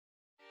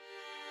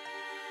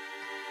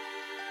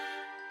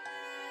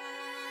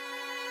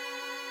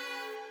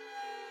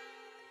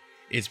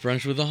It's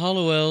Brunch with the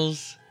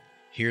Hollowells.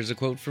 Here's a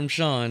quote from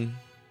Sean.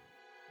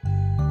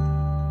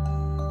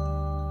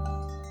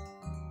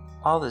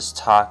 All this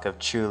talk of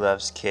true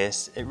love's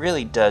kiss, it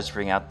really does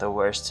bring out the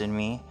worst in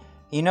me.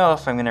 You know,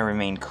 if I'm gonna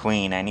remain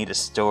queen, I need a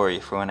story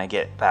for when I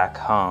get back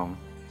home.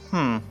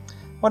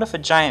 What if a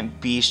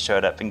giant beast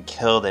showed up and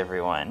killed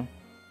everyone?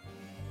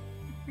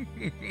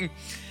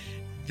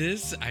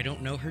 I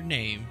don't know her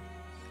name,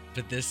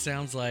 but this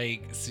sounds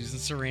like Susan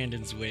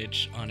Sarandon's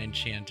witch on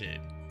Enchanted.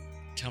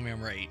 Tell me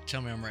I'm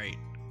right.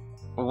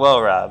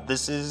 Well, Rob,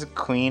 this is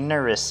Queen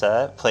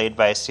Nerissa, played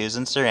by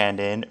Susan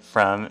Sarandon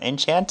from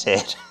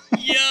Enchanted.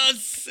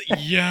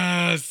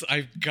 Yes,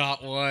 I've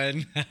got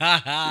one.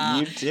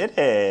 You did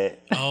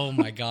it. Oh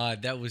my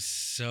god, that was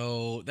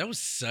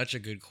such a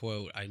good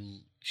quote.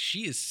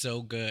 She is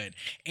so good,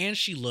 and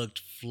she looked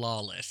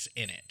flawless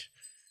in it.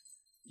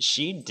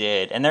 She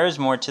did, and there was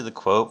more to the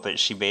quote, but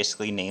she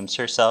basically names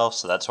herself,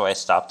 so that's why I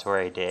stopped where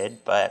I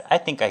did, but I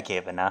think I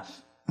gave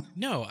enough.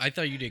 No, I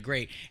thought you did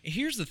great.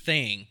 Here's the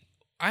thing.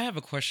 I have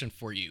a question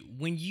for you.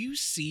 When you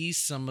see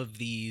some of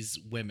these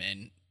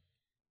women,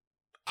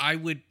 I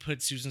would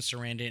put Susan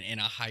Sarandon in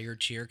a higher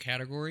tier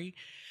category.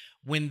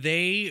 When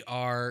they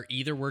are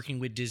either working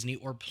with Disney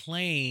or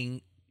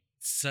playing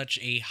such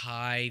a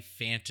high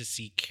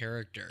fantasy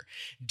character,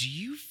 do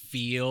you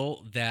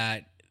feel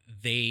that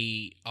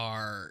they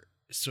are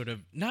sort of,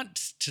 not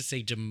to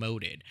say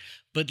demoted,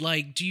 but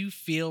like, do you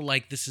feel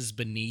like this is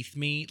beneath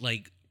me?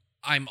 Like,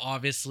 I'm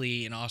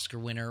obviously an Oscar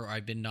winner, or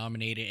I've been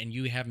nominated, and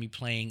you have me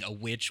playing a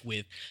witch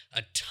with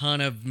a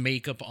ton of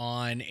makeup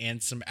on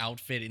and some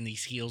outfit in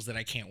these heels that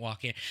I can't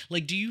walk in.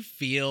 Like, do you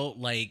feel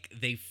like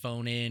they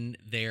phone in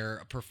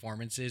their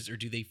performances, or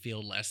do they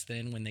feel less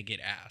than when they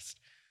get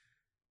asked?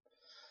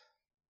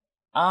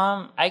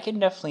 I can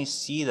definitely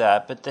see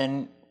that, but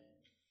then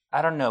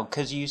I don't know,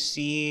 because you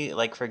see,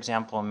 like, for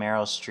example,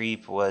 Meryl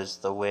Streep was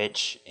the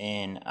witch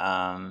in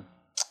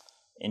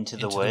Into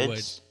the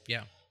Woods.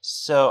 Yeah.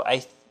 So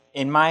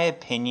in my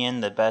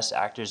opinion, the best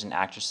actors and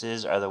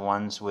actresses are the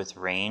ones with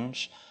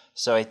range.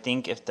 So I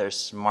think if they're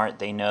smart,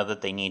 they know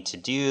that they need to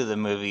do the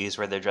movies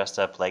where they're dressed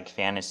up like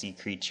fantasy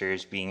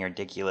creatures being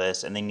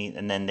ridiculous, and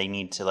then they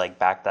need to like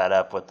back that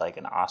up with like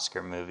an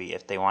Oscar movie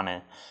if they want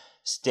to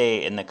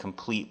stay in the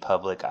complete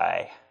public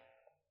eye.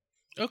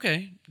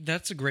 Okay,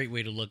 that's a great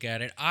way to look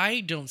at it.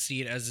 I don't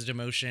see it as a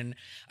demotion.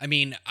 I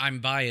mean, I'm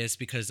biased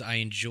because I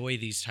enjoy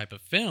these type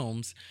of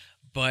films,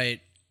 but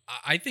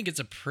I think it's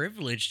a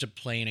privilege to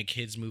play in a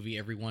kids movie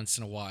every once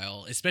in a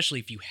while, especially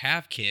if you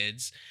have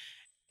kids.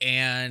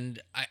 And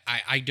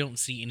I don't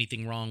see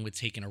anything wrong with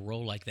taking a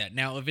role like that.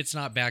 Now, if it's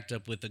not backed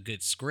up with a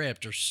good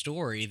script or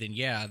story, then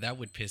yeah, that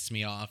would piss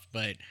me off.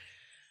 But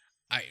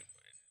I,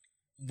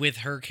 with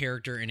her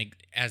character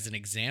as an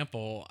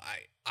example,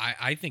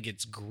 I think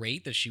it's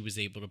great that she was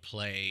able to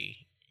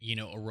play,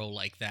 a role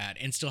like that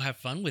and still have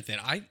fun with it.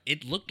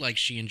 It looked like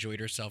she enjoyed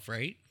herself,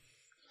 right?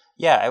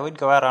 Yeah, I would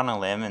go out on a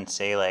limb and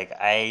say, like,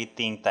 I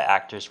think the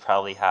actors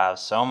probably have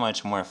so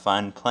much more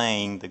fun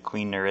playing the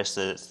Queen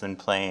Nerissa than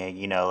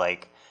playing,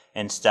 like,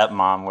 in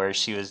Stepmom, where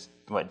she was,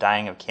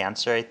 dying of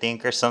cancer, I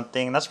think, or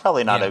something. That's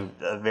probably not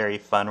a very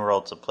fun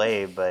role to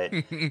play, but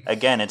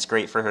again, it's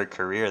great for her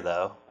career,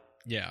 though.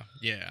 Yeah.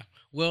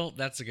 Well,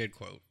 that's a good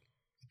quote.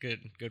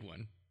 Good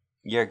one.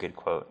 You're a good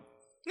quote.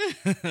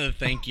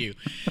 Thank you.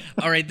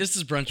 All right, this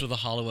is Brunch with the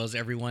Hollowells,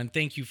 everyone.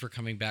 Thank you for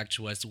coming back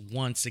to us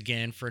once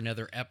again for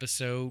another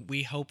episode.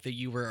 We hope that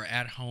you were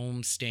at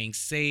home, staying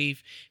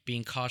safe,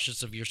 being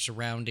cautious of your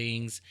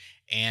surroundings,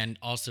 and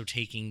also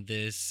taking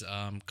this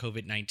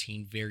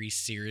COVID-19 very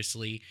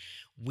seriously.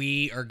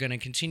 We are going to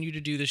continue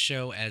to do the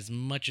show as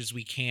much as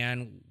we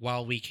can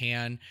while we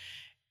can.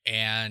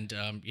 And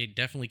it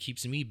definitely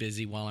keeps me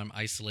busy while I'm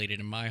isolated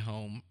in my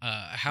home.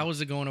 How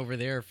is it going over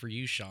there for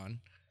you, Sean?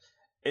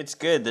 It's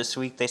good. This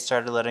week they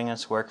started letting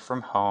us work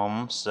from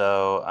home,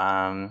 so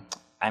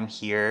I'm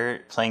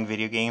here playing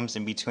video games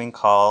in between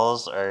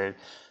calls. Or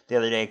the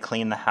other day, I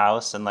cleaned the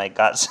house and like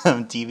got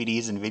some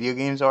DVDs and video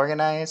games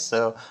organized.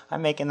 So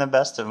I'm making the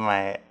best of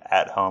my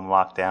at-home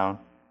lockdown.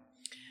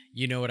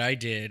 You know what I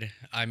did?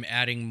 I'm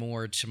adding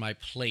more to my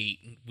plate,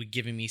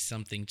 giving me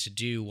something to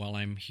do while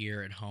I'm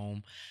here at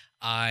home.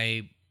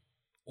 I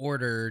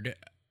ordered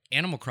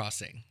Animal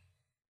Crossing.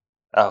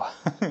 Oh.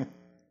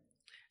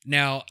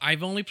 Now,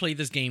 I've only played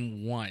this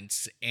game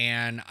once,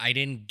 and I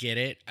didn't get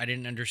it. I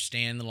didn't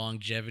understand the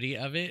longevity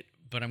of it,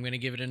 but I'm going to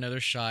give it another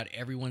shot.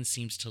 Everyone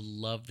seems to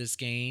love this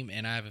game,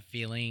 and I have a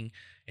feeling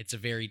it's a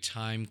very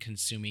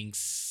time-consuming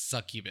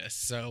succubus.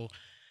 So,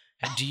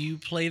 do you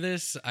play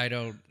this? I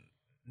don't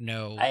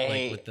know.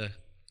 I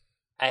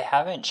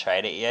haven't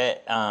tried it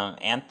yet.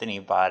 Anthony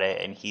bought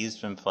it, and he's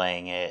been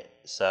playing it.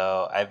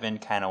 So I've been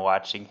kind of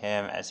watching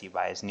him as he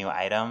buys new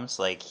items.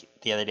 Like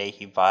the other day,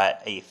 he bought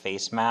a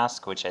face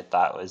mask, which I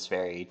thought was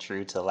very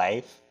true to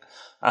life.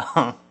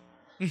 But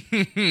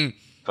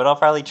I'll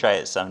probably try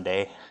it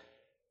someday.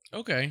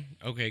 Okay,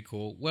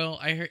 cool. Well,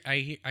 I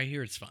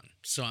hear it's fun,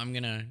 so I'm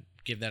gonna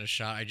give that a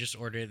shot. I just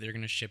ordered it. They're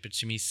gonna ship it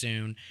to me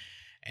soon,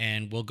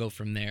 and we'll go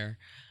from there.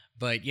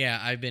 But yeah,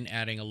 I've been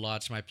adding a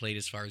lot to my plate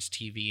as far as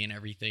TV and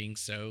everything,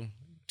 so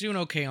doing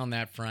okay on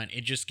that front.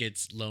 It just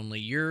gets lonely.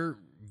 You're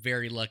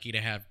very lucky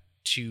to have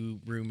two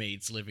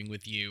roommates living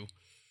with you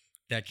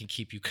that can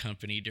keep you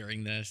company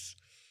during this.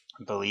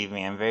 Believe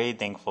me, I'm very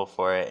thankful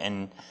for it.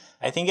 And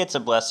I think it's a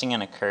blessing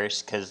and a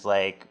curse because,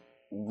 like,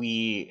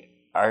 we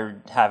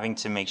are having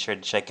to make sure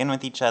to check in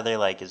with each other.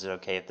 Like, is it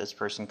okay if this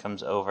person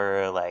comes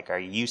over? Like, are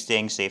you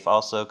staying safe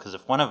also? Because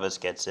if one of us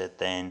gets it,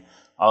 then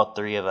all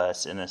three of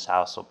us in this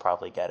house will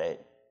probably get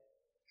it.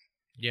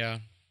 Yeah,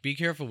 be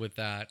careful with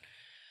that.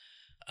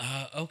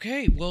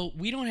 Okay, well,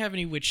 we don't have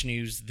any witch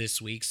news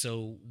this week,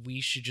 so we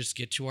should just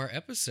get to our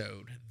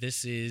episode.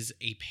 This is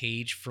a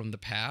page from the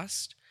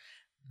past.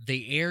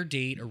 The air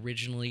date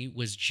originally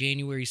was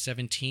January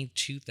 17th,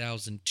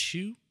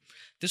 2002.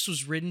 This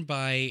was written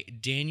by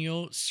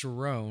Daniel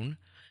Cerrone,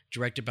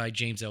 directed by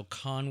James L.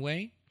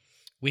 Conway.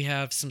 We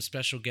have some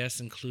special guests,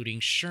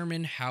 including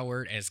Sherman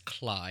Howard as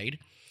Clyde,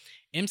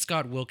 M.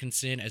 Scott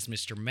Wilkinson as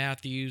Mr.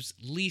 Matthews,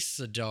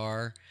 Lisa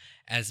Darr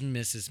as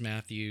Mrs.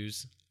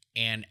 Matthews,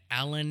 and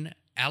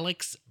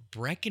Alex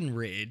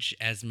Breckenridge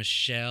as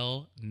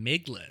Michelle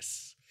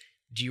Miglis.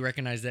 Do you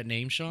recognize that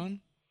name,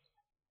 Sean?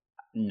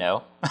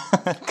 No,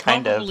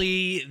 kind of.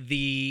 Probably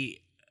the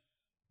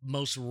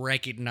most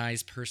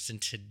recognized person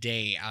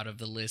today out of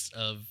the list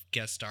of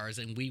guest stars,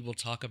 and we will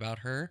talk about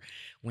her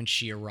when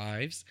she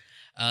arrives.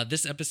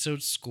 This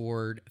episode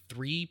scored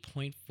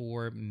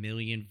 3.4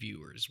 million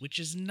viewers, which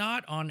is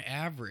not on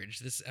average.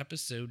 This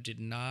episode did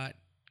not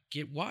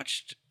get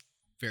watched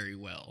very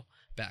well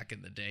back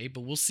in the day,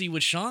 but we'll see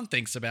what Sean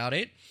thinks about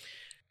it.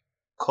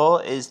 Cole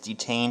is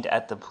detained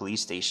at the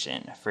police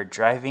station for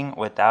driving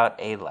without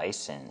a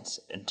license.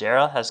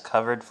 Daryl has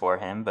covered for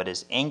him, but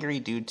is angry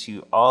due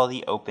to all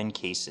the open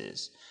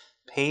cases.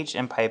 Paige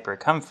and Piper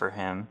come for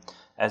him.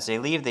 As they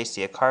leave, they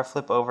see a car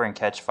flip over and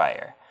catch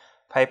fire.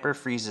 Piper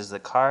freezes the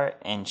car,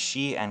 and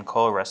she and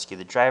Cole rescue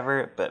the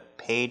driver, but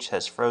Paige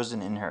has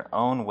frozen in her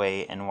own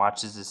way and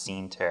watches the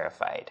scene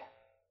terrified.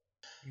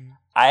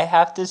 I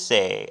have to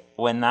say,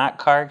 when that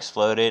car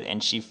exploded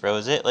and she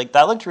froze it, like,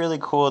 that looked really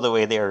cool the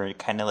way they were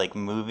kind of like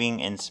moving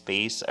in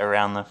space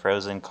around the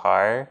frozen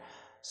car.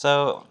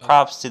 So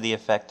props to the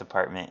effect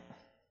department.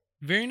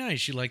 Very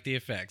nice. You like the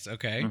effects.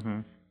 Okay.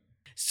 Mm-hmm.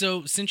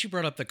 So since you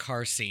brought up the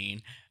car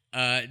scene,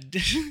 I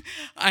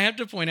have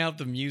to point out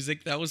the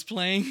music that was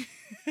playing.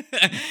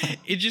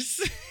 It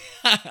just,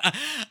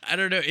 I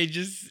don't know.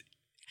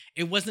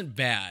 It wasn't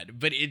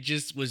bad, but it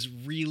just was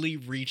really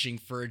reaching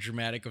for a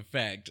dramatic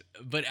effect.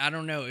 But I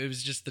don't know, it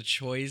was just the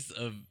choice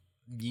of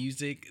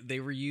music they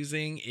were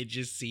using. It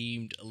just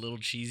seemed a little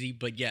cheesy.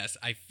 But yes,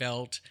 I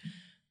felt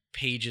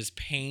Paige's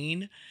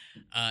pain.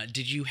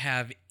 Did you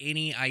have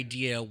any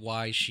idea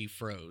why she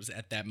froze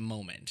at that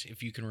moment,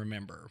 if you can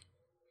remember?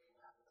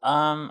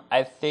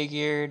 I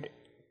figured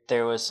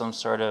there was some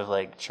sort of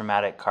like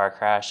traumatic car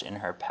crash in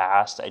her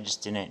past. I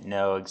just didn't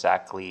know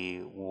exactly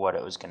what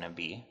it was going to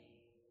be.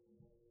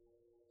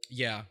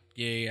 Yeah.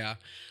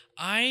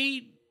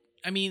 I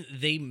mean,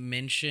 they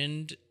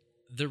mentioned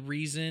the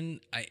reason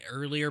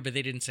earlier, but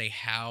they didn't say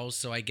how.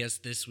 So I guess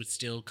this would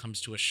still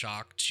comes to a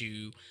shock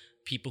to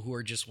people who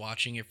are just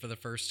watching it for the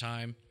first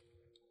time.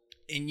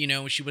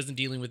 And she wasn't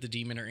dealing with the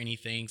demon or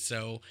anything,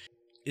 so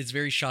it's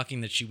very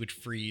shocking that she would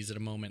freeze at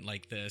a moment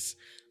like this.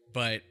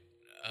 But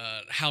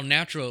how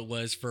natural it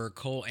was for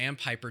Cole and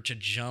Piper to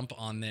jump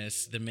on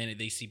this the minute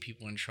they see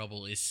people in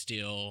trouble is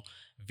still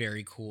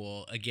very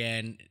cool.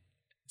 Again,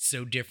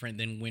 so different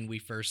than when we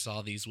first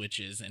saw these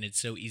witches, and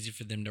it's so easy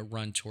for them to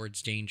run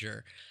towards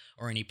danger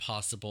or any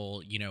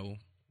possible,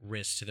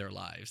 risk to their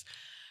lives.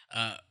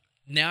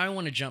 Now I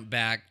want to jump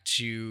back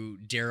to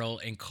Daryl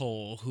and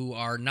Cole, who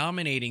are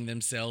nominating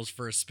themselves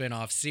for a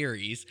spinoff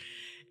series,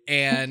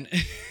 and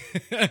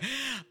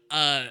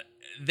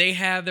they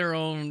have their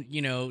own,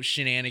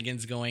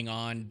 shenanigans going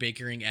on,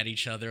 bickering at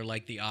each other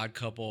like the Odd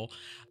Couple.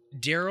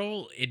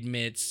 Daryl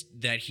admits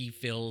that he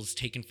feels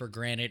taken for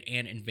granted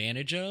and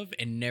advantage of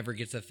and never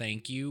gets a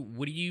thank you.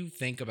 What do you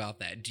think about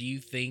that? Do you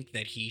think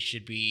that he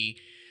should be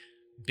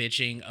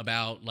bitching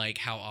about like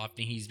how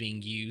often he's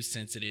being used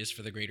since it is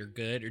for the greater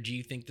good? Or do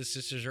you think the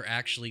sisters are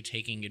actually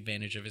taking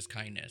advantage of his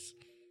kindness?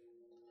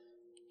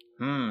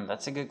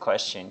 That's a good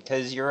question.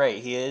 Because you're right,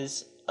 he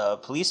is a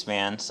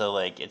policeman, so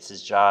like it's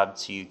his job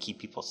to keep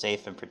people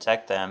safe and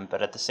protect them.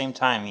 But at the same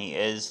time, he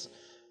is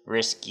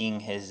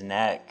risking his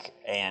neck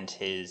and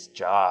his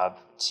job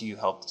to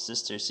help the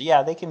sisters. So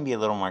yeah, they can be a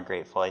little more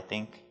grateful, I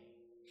think.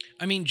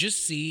 I mean,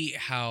 just see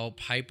how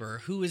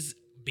Piper, who is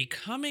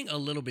becoming a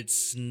little bit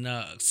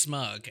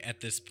smug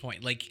at this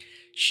point, like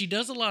she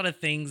does a lot of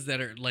things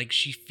that are like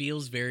she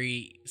feels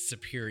very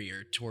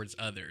superior towards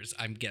others,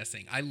 I'm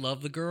guessing. I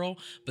love the girl,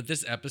 but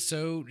this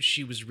episode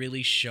she was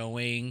really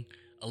showing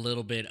a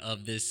little bit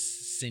of this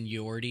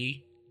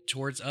seniority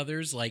towards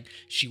others. Like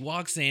she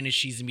walks in and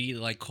she's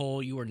immediately like,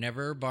 Cole, you are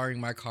never borrowing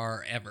my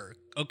car ever.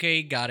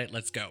 Okay, got it,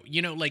 let's go.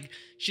 Like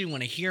she didn't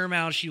want to hear him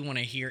out, she didn't want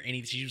to hear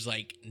anything. She was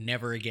like,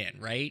 never again,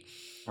 right?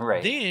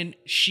 Right. Then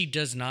she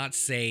does not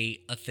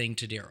say a thing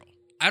to Daryl.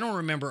 I don't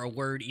remember a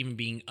word even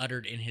being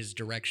uttered in his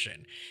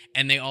direction.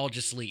 And they all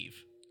just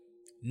leave.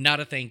 Not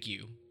a thank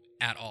you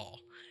at all.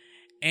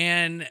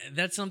 And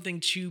that's something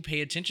to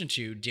pay attention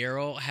to.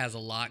 Daryl has a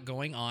lot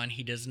going on.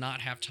 He does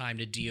not have time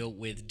to deal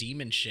with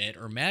demon shit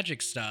or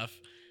magic stuff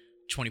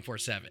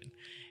 24/7.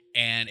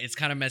 And it's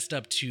kind of messed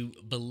up to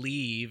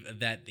believe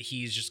that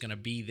he's just going to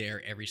be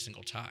there every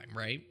single time,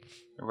 right?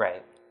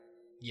 Right.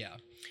 Yeah.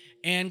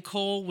 And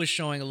Cole was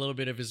showing a little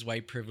bit of his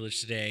white privilege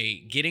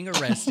today, getting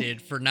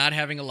arrested for not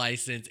having a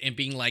license and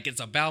being like,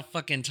 it's about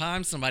fucking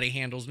time somebody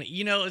handles me.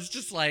 You know, it's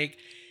just like,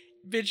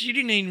 bitch, you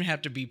didn't even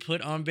have to be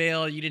put on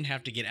bail. You didn't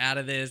have to get out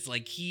of this.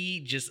 Like,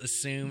 he just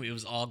assumed it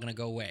was all going to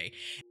go away.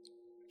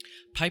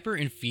 Piper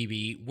and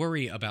Phoebe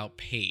worry about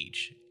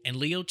Paige, and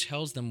Leo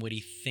tells them what he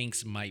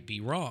thinks might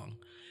be wrong.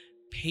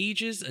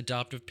 Paige's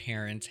adoptive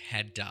parents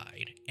had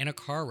died in a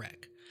car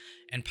wreck,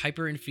 and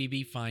Piper and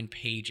Phoebe find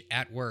Paige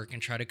at work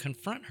and try to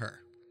confront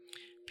her.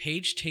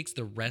 Paige takes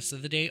the rest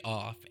of the day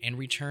off and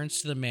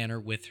returns to the manor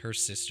with her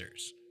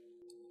sisters.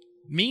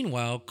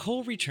 Meanwhile,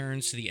 Cole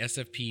returns to the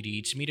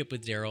SFPD to meet up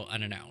with Daryl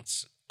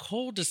unannounced.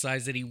 Cole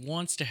decides that he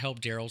wants to help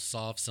Daryl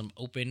solve some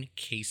open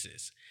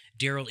cases.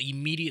 Daryl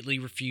immediately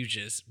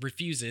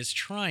refuses,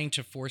 trying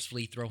to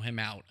forcefully throw him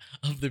out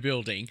of the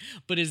building,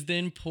 but is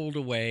then pulled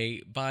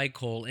away by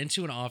Cole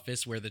into an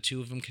office where the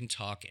two of them can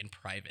talk in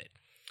private.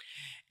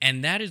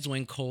 And that is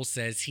when Cole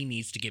says he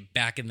needs to get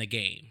back in the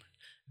game.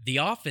 The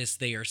office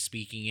they are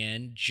speaking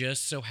in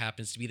just so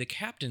happens to be the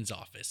captain's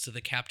office. So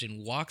the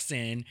captain walks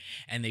in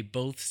and they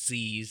both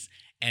seize,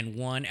 and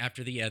one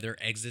after the other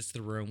exits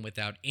the room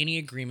without any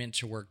agreement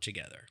to work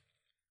together.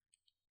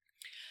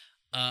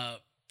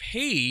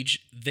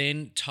 Paige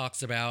then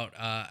talks about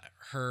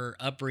her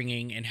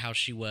upbringing and how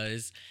she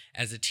was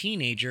as a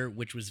teenager,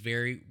 which was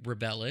very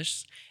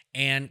rebellious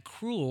and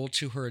cruel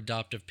to her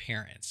adoptive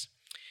parents.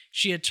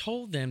 She had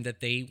told them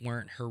that they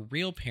weren't her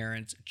real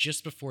parents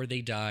just before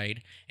they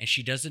died, and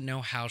she doesn't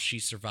know how she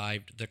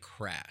survived the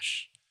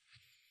crash.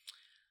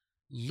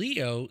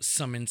 Leo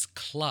summons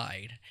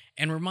Clyde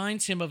and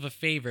reminds him of a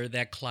favor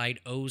that Clyde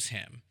owes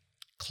him.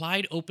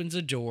 Clyde opens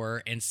a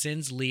door and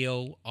sends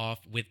Leo off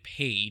with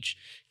Paige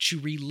to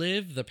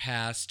relive the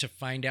past to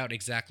find out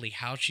exactly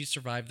how she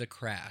survived the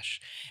crash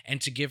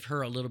and to give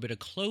her a little bit of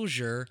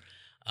closure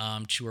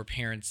to her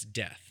parents'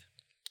 death.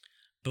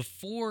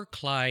 Before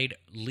Clyde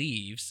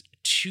leaves,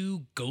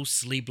 two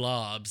ghostly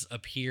blobs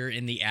appear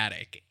in the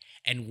attic,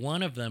 and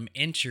one of them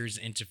enters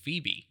into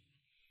Phoebe.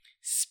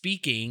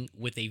 Speaking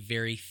with a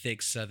very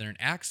thick southern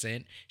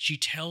accent, she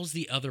tells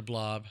the other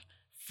blob,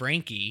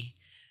 Frankie,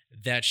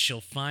 that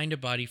she'll find a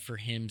body for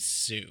him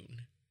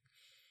soon.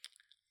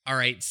 All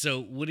right, so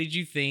what did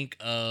you think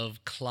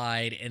of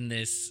Clyde in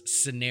this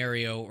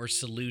scenario or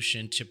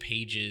solution to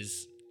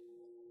Paige's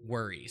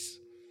worries?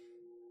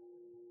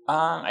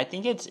 I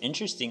think it's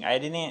interesting. I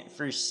didn't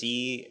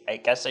foresee, I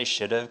guess I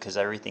should have, because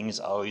everything's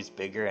always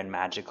bigger and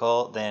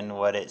magical than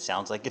what it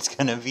sounds like it's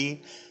going to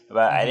be.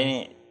 But I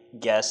didn't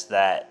guess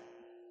that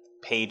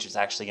Paige was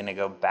actually going to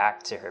go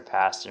back to her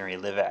past and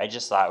relive it. I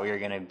just thought we were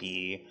going to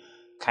be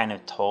kind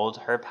of told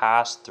her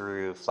past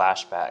through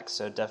flashbacks.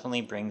 So it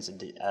definitely brings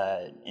an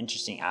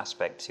interesting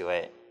aspect to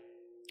it.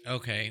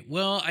 Okay,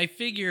 well, I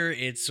figure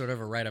it's sort of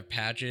a rite of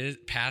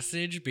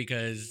passage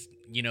because,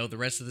 you know, the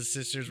rest of the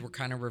sisters were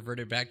kind of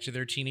reverted back to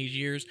their teenage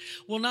years.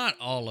 Well, not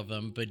all of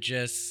them, but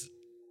just,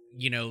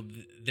 you know,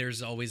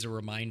 there's always a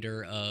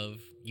reminder of,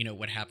 you know,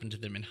 what happened to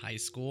them in high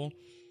school.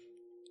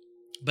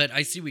 But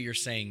I see what you're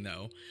saying,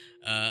 though.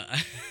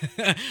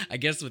 I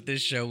guess with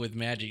this show with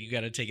magic, you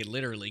got to take it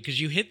literally because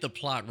you hit the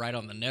plot right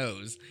on the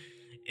nose.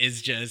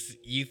 It's just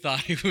you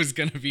thought it was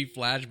going to be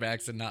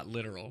flashbacks and not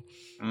literal.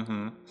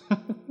 Mm-hmm.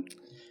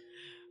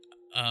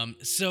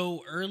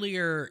 So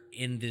earlier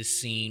in this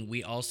scene,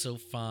 we also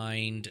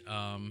find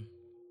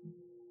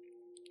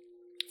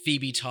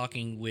Phoebe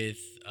talking with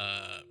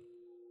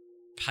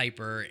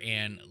Piper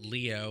and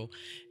Leo,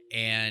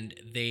 and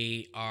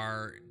they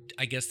are,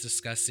 I guess,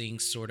 discussing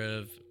sort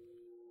of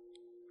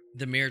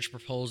the marriage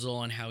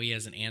proposal and how he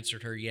hasn't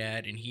answered her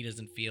yet, and he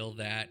doesn't feel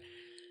that,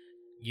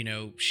 you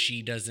know,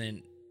 she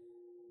doesn't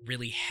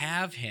really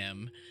have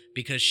him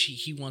because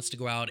he wants to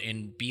go out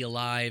and be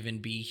alive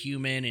and be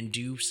human and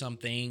do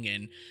something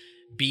and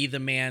be the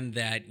man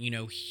that, you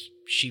know,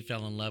 she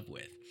fell in love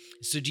with.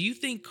 So do you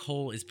think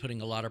Cole is putting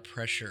a lot of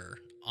pressure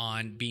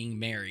on being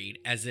married,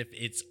 as if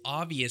it's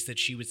obvious that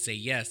she would say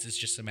yes, it's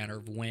just a matter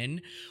of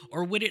when?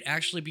 Or would it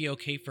actually be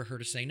okay for her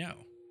to say no?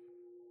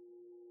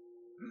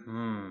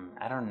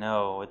 I don't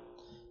know.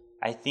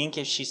 I think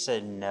if she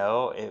said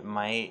no, it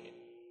might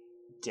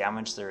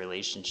damage the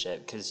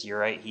relationship, because you're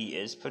right, he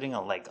is putting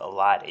a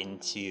lot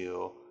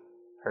into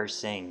her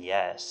saying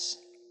yes.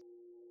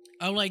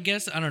 Oh, I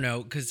guess, I don't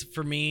know, because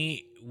for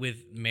me, with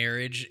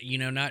marriage, you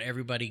know, not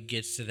everybody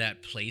gets to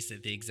that place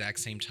at the exact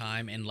same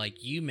time. And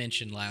like you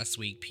mentioned last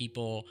week,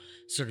 people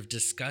sort of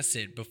discuss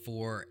it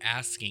before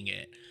asking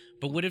it.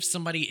 But what if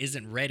somebody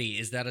isn't ready?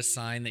 Is that a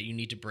sign that you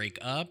need to break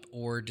up,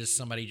 or does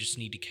somebody just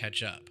need to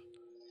catch up?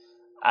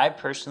 I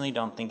personally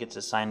don't think it's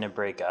a sign to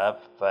break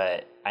up,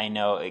 but I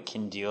know it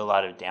can do a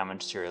lot of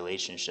damage to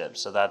relationships.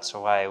 So that's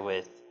why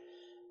with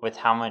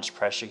how much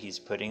pressure he's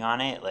putting on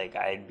it, like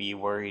I'd be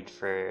worried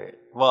for,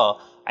 well,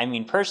 I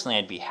mean personally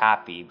I'd be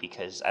happy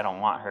because I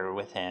don't want her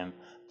with him,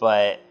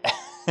 but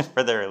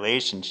for the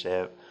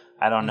relationship,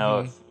 I don't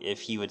know Mm-hmm. if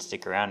he would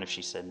stick around if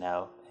she said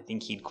no. I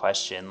think he'd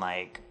question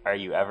like, are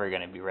you ever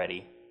going to be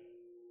ready?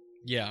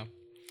 Yeah.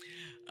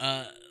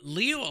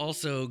 Leo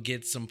also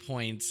gets some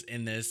points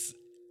in this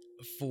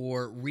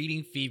for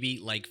reading Phoebe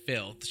like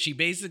filth. She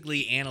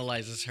basically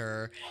analyzes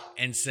her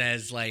and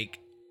says, like,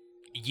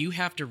 you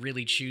have to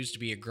really choose to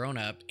be a grown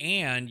up,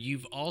 and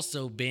you've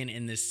also been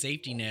in this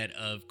safety net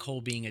of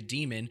Cole being a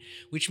demon,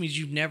 which means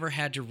you've never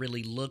had to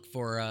really look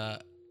for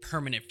a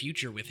permanent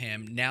future with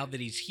him. Now that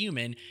he's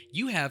human,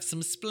 you have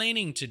some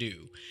splaining to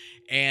do,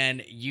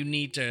 and you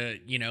need to,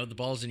 the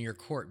ball's in your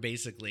court,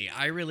 basically.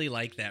 I really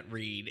like that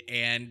read,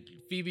 and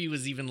Phoebe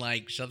was even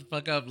like, shut the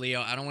fuck up,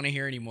 Leo. I don't want to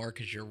hear anymore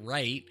because you're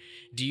right.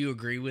 Do you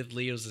agree with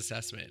Leo's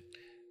assessment?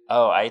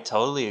 Oh, I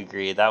totally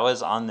agree. That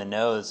was on the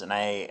nose. And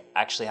I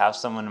actually have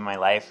someone in my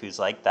life who's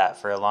like that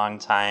for a long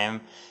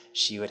time.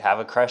 She would have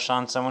a crush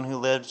on someone who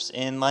lives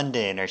in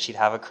London, or she'd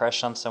have a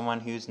crush on someone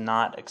who's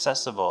not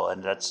accessible.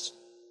 And that's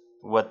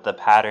what the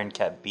pattern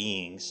kept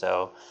being.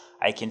 So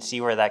I can see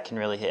where that can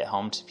really hit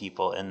home to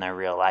people in their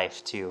real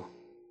life, too.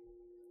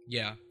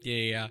 Yeah.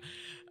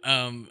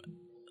 Um,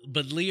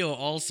 but Leo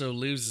also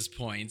loses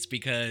points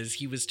because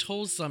he was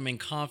told some in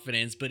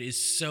confidence, but is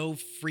so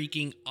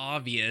freaking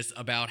obvious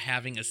about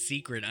having a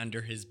secret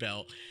under his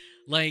belt.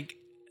 Like,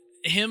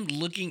 him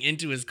looking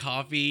into his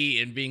coffee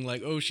and being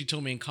like, oh, she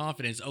told me in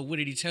confidence. Oh, what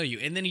did he tell you?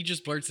 And then he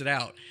just blurts it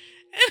out.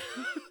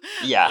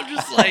 Yeah. I'm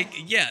just like,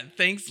 yeah,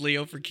 thanks,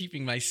 Leo, for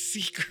keeping my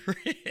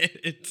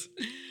secret.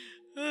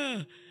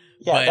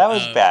 Yeah, but that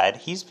was bad.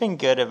 He's been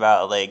good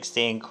about like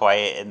staying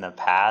quiet in the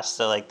past,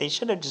 so like they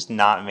should have just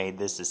not made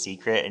this a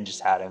secret and just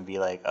had him be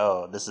like,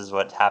 "Oh, this is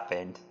what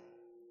happened."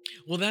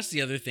 Well, that's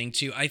the other thing,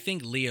 too. I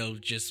think Leo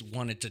just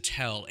wanted to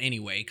tell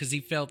anyway, because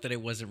he felt that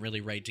it wasn't really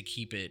right to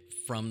keep it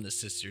from the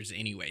sisters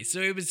anyway. So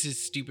it was his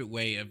stupid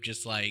way of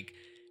just, like,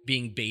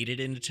 being baited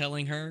into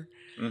telling her,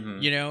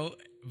 Mhm. you know?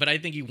 But I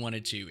think he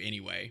wanted to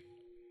anyway.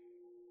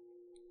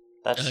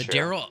 That's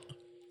true.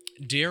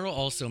 Daryl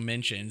also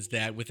mentions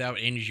that without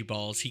energy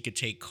balls, he could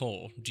take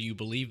Cole. Do you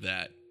believe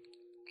that?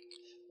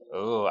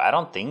 Oh, I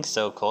don't think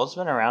so. Cole's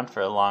been around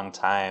for a long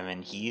time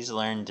and he's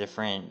learned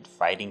different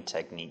fighting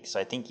techniques.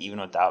 So I think even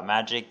without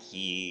magic,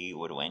 he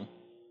would win.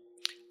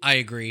 I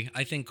agree.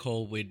 I think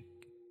Cole would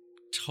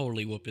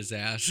totally whoop his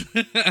ass.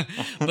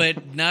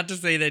 But not to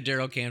say that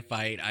Daryl can't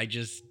fight. I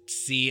just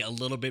see a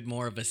little bit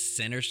more of a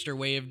sinister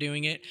way of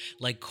doing it.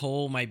 Like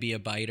Cole might be a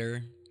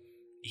biter.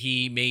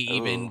 He may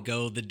even Ooh.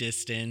 go the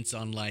distance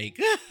on like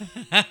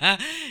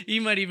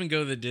he might even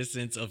go the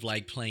distance of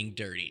like playing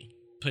dirty.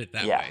 Put it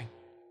that Yeah. way.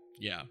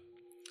 Yeah.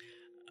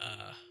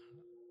 Uh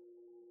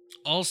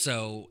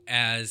Also,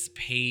 as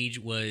Paige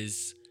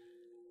was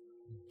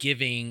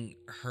giving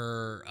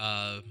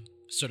her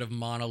sort of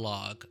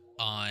monologue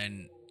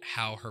on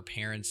how her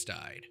parents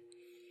died,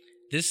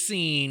 this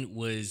scene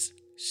was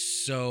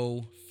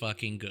so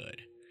fucking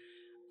good.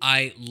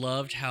 I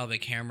loved how the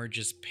camera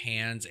just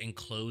pans and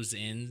closes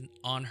in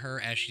on her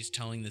as she's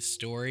telling the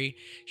story.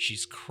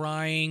 She's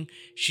crying.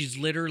 She's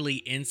literally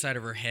inside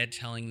of her head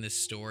telling this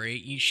story.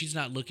 She's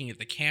not looking at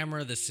the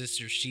camera, the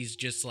sister. She's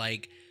just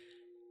like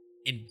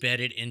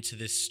embedded into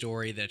this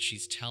story that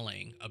she's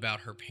telling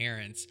about her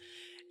parents.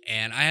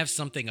 And I have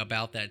something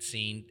about that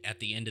scene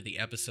at the end of the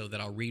episode that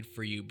I'll read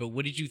for you. But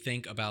what did you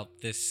think about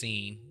this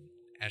scene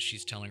as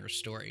she's telling her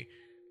story?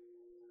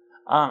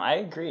 I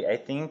agree. I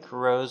think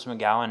Rose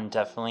McGowan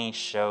definitely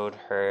showed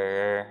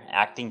her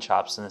acting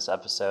chops in this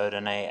episode,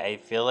 and I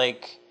feel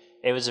like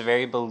it was a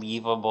very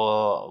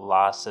believable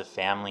loss of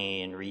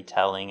family and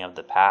retelling of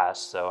the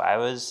past. So I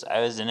was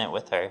in it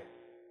with her.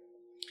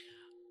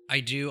 I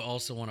do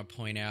also want to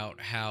point out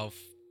how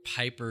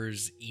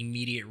Piper's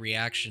immediate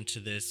reaction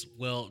to this,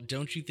 well,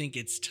 don't you think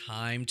it's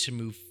time to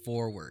move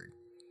forward?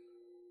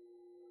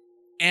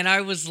 And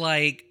I was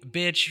like,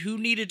 bitch, who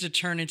needed to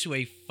turn into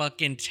a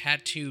fucking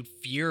tattooed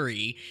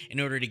fury in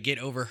order to get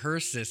over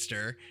her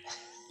sister?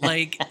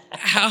 Like,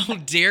 how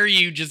dare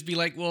you just be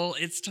like, well,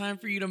 it's time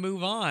for you to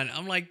move on.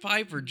 I'm like,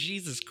 Piper,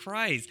 Jesus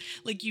Christ.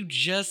 Like, you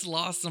just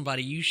lost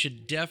somebody. You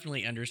should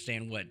definitely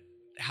understand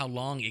how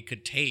long it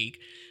could take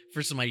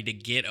for somebody to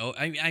get over.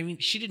 I mean,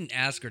 she didn't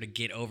ask her to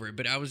get over it,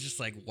 but I was just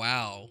like,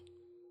 wow,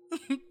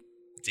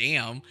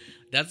 damn,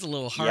 that's a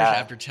little harsh Yeah,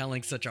 after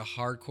telling such a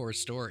hardcore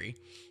story.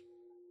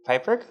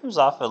 Piper comes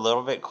off a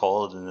little bit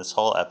cold in this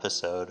whole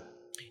episode.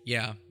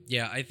 Yeah,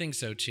 I think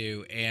so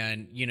too.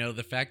 And,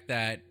 the fact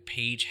that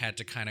Paige had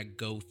to kind of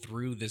go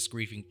through this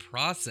grieving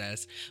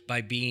process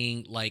by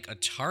being like a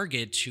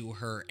target to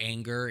her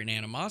anger and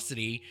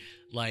animosity,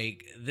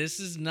 like, this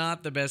is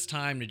not the best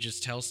time to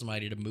just tell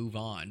somebody to move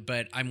on.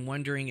 But I'm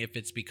wondering if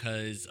it's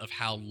because of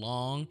how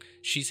long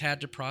she's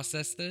had to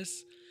process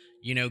this,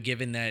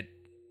 given that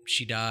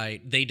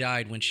they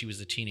died when she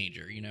was a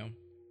teenager.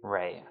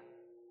 Right.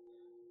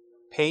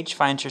 Paige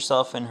finds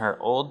herself in her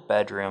old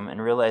bedroom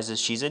and realizes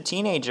she's a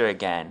teenager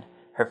again.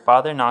 Her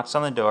father knocks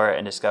on the door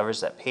and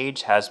discovers that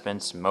Paige has been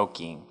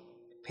smoking.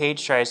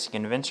 Paige tries to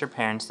convince her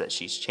parents that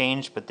she's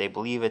changed, but they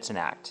believe it's an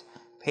act.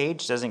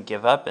 Paige doesn't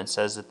give up and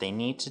says that they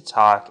need to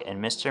talk,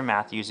 and Mr.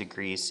 Matthews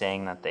agrees,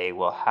 saying that they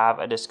will have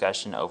a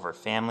discussion over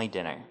family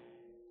dinner.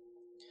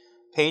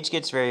 Paige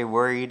gets very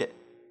worried,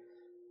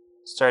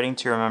 starting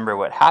to remember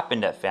what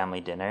happened at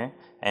family dinner,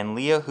 and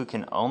Leo, who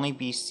can only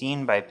be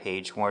seen by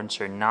Paige, warns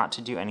her not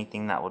to do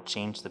anything that will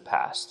change the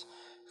past.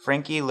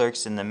 Frankie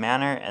lurks in the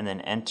manor and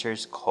then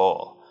enters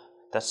Cole.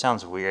 That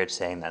sounds weird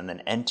saying that, and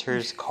then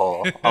enters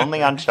Cole,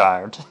 only on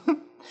Charmed,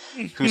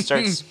 who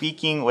starts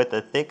speaking with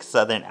a thick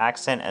southern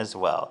accent as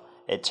well.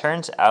 It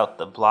turns out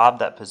the blob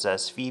that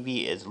possessed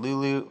Phoebe is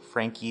Lulu,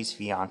 Frankie's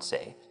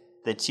fiancé.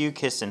 The two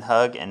kiss and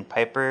hug, and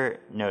Piper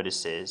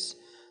notices.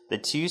 The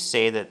two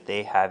say that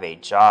they have a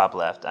job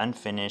left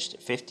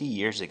unfinished 50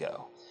 years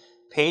ago.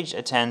 Paige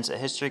attends a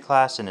history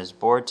class and is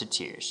bored to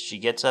tears. She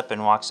gets up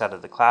and walks out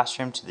of the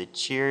classroom to the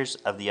cheers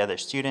of the other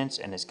students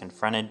and is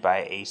confronted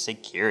by a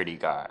security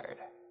guard.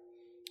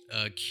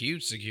 A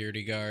cute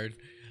security guard.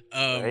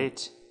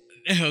 Right?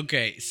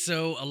 Okay,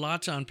 so a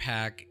lot to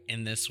unpack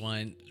in this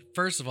one.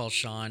 First of all,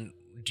 Sean,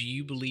 do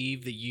you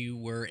believe that you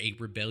were a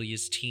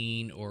rebellious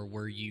teen or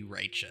were you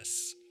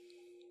righteous?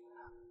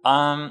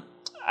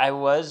 I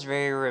was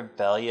very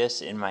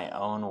rebellious in my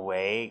own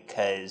way,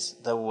 because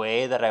the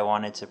way that I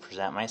wanted to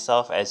present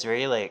myself, I was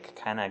very, like,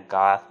 kind of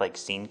goth, like,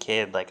 scene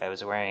kid. Like, I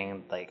was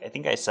wearing, like, I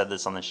think I said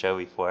this on the show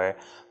before,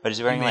 but I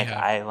was wearing, like,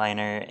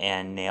 eyeliner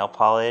and nail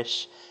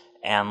polish,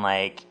 and,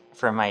 like,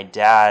 for my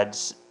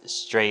dad's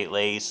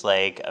straight-laced,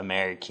 like,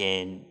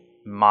 American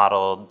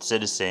modeled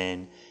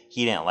citizen,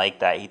 he didn't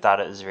like that. He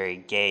thought it was very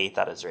gay, he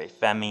thought it was very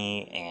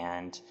femmy,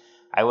 and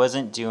I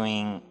wasn't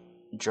doing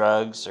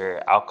drugs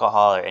or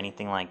alcohol or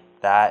anything like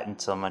that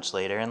until much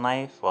later in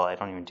life. Well, I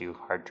don't even do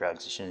hard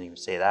drugs. I shouldn't even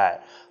say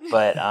that.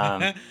 But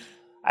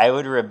I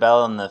would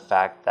rebel in the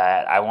fact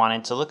that I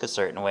wanted to look a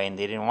certain way and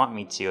they didn't want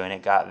me to. And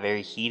it got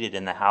very heated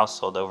in the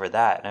household over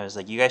that. And I was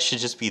like, you guys should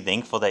just be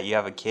thankful that you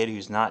have a kid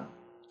who's not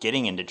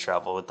getting into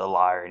trouble with the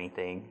law or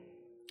anything.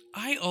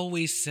 I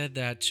always said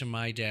that to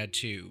my dad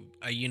too.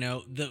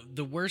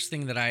 The worst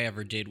thing that I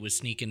ever did was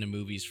sneak into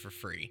movies for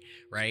free,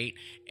 right?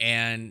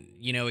 And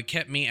it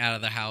kept me out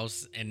of the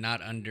house and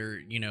not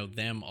under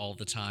them all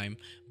the time.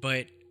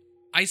 But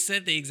I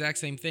said the exact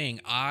same thing.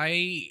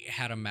 I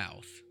had a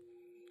mouth.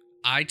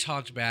 I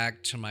talked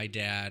back to my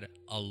dad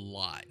a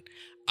lot.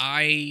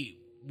 I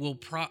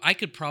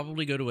could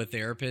probably go to a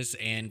therapist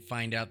and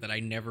find out that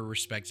I never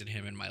respected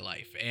him in my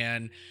life,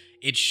 and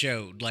it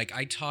showed. Like,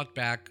 I talked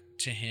back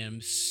to him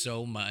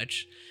so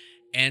much,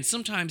 and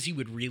sometimes he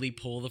would really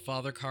pull the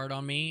father card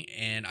on me,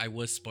 and I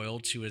was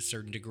spoiled to a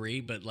certain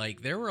degree, but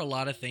like there were a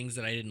lot of things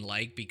that I didn't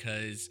like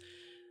because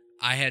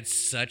I had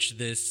such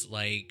this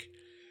like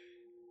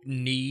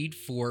need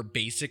for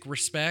basic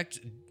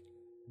respect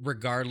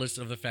regardless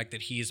of the fact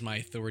that he is my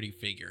authority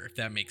figure, if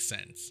that makes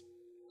sense.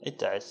 It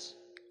does.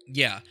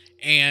 Yeah,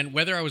 and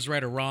whether I was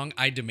right or wrong,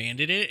 I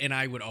demanded it, and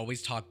I would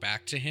always talk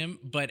back to him,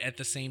 but at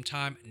the same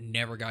time,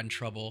 never got in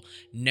trouble,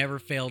 never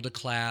failed a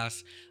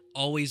class,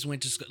 always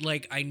went to school.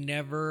 Like, I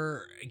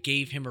never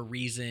gave him a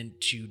reason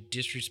to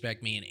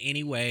disrespect me in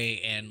any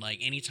way, and like,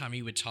 anytime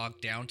he would talk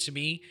down to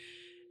me,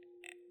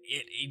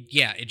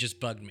 it just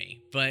bugged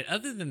me. But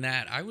other than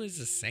that, I was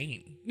a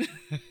saint.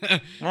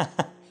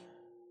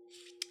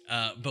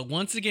 But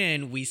once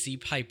again, we see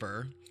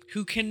Piper,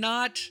 who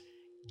cannot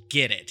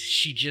get it.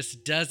 She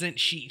just doesn't.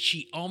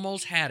 She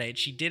almost had it.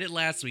 She did it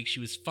last week. She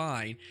was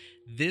fine.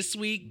 This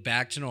week,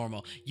 back to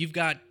normal. You've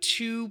got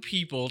two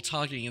people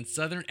talking in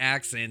southern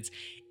accents,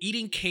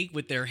 eating cake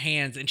with their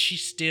hands, and she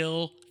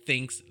still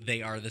thinks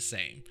they are the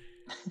same.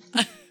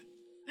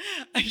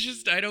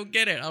 I don't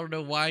get it. I don't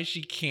know why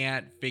she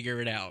can't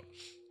figure it out.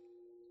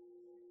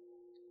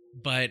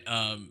 But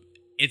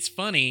it's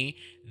funny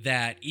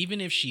that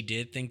even if she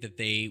did think that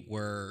they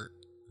were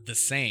the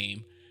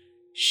same,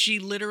 she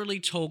literally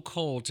told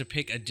Cole to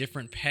pick a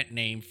different pet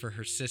name for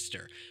her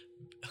sister.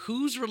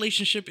 Whose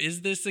relationship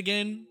is this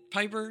again,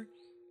 Piper?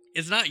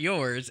 It's not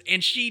yours.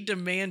 And she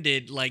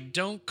demanded, like,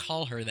 don't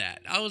call her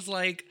that. I was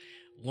like,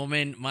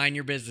 woman, mind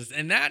your business.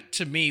 And that,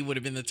 to me, would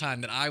have been the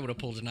time that I would have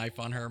pulled a knife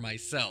on her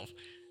myself.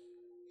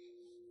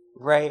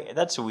 Right,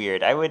 that's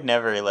weird. I would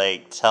never,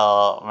 like,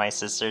 tell my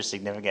sister's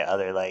significant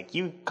other, like,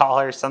 you call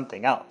her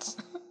something else.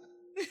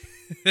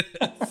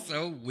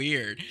 So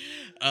weird.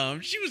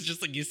 She was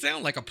just like, you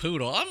sound like a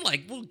poodle. I'm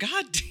like, well,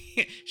 god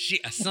damn.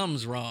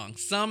 Something's wrong.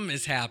 Something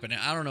is happening.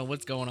 I don't know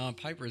what's going on.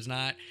 Piper's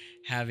not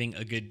having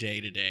a good day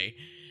today.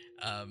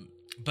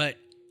 But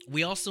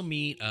we also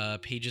meet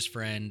Paige's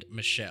friend,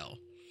 Michelle.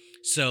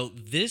 So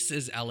this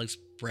is Alex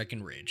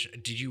Breckenridge.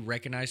 Did you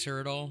recognize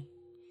her at all?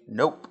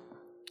 Nope.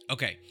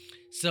 Okay.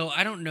 So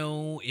I don't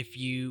know if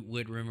you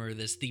would remember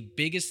this. The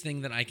biggest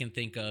thing that I can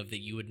think of that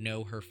you would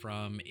know her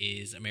from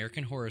is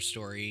American Horror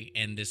Story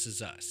and This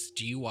Is Us.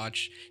 Did you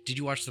watch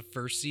the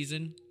first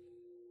season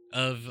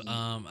of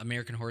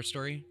American Horror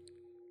Story?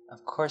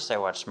 Of course I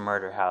watched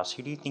Murder House.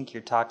 Who do you think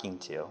you're talking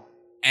to?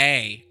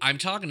 Hey, I'm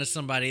talking to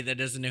somebody that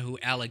doesn't know who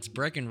Alex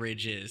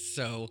Breckenridge is.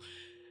 So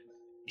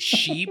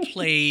she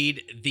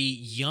played the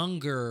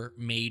younger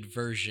maid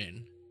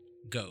version,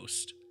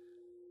 Ghost.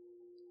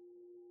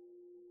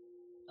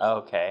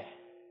 Okay.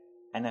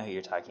 I know who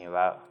you're talking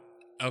about.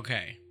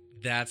 Okay,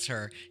 that's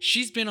her.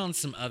 She's been on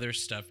some other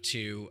stuff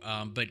too,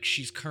 but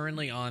she's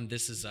currently on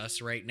This Is Us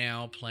right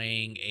now,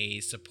 playing a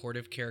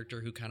supportive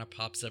character who kind of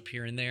pops up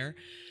here and there.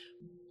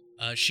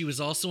 She was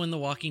also in The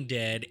Walking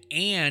Dead,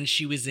 and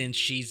she was in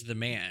She's the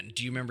Man.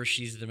 Do you remember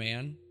She's the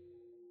Man?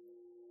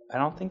 I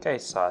don't think I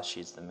saw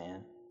She's the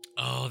Man.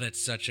 Oh, that's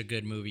such a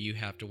good movie. You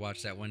have to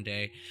watch that one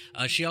day.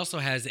 She also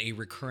has a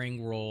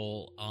recurring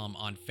role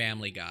on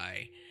Family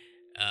Guy.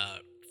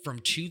 From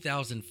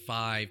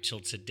 2005 till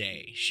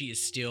today, she is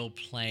still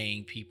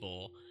playing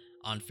people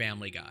on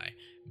Family Guy.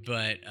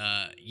 But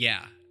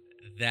yeah,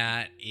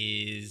 that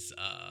is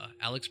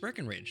Alex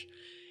Breckenridge.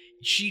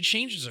 She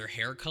changes her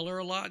hair color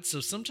a lot, so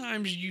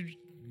sometimes you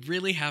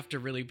really have to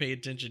really pay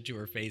attention to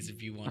her face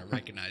if you want to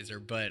recognize her.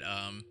 But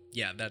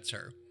yeah, that's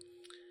her.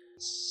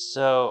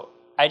 So,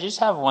 I just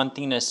have one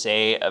thing to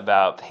say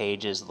about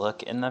Paige's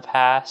look in the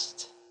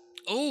past.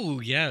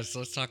 Oh, yes,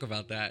 let's talk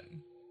about that.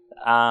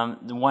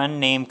 One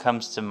name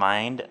comes to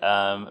mind,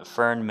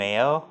 Fern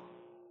Mayo.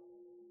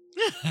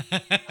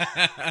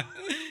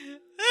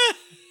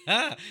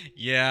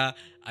 Yeah,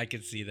 I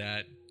could see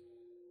that.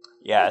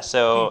 Yeah,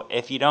 so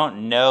if you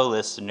don't know,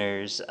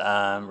 listeners,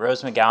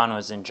 Rose McGowan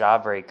was in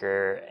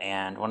Jawbreaker,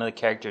 and one of the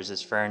characters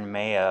is Fern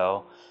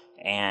Mayo,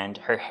 and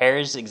her hair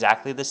is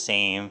exactly the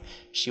same.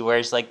 She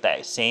wears like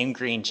that same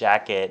green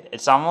jacket.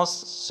 It's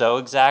almost so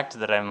exact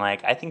that I'm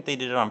like, I think they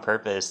did it on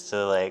purpose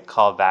to like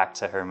call back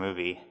to her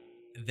movie.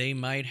 They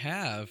might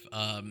have.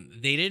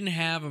 They didn't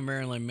have a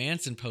Marilyn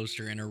Manson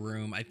poster in her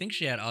room. I think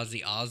she had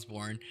Ozzy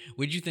Osbourne.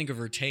 What'd you think of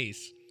her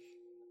taste?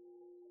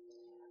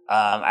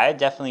 I'd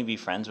definitely be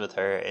friends with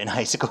her in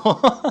high school.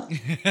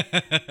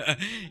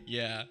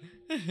 Yeah.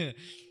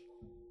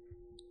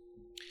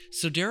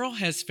 So Daryl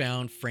has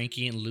found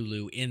Frankie and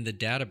Lulu in the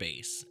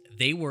database.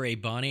 They were a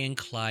Bonnie and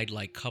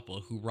Clyde-like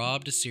couple who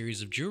robbed a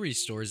series of jewelry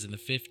stores in the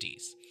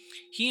 50s.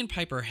 He and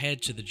Piper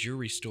head to the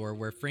jewelry store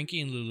where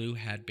Frankie and Lulu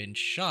had been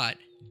shot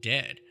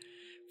dead.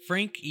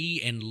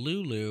 Frankie and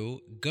Lulu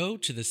go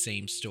to the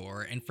same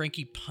store, and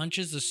Frankie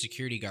punches the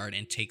security guard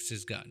and takes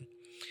his gun.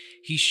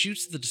 He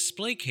shoots the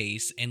display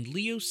case, and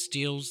Leo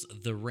steals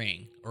the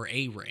ring, or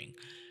a ring.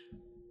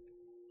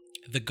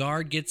 The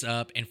guard gets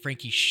up, and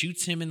Frankie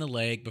shoots him in the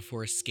leg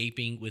before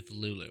escaping with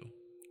Lulu.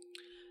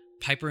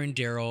 Piper and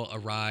Daryl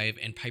arrive,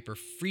 and Piper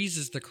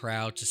freezes the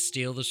crowd to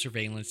steal the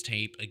surveillance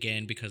tape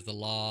again because the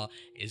law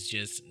is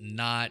just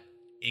not,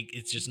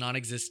 it's just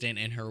non-existent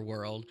in her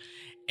world.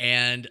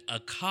 And a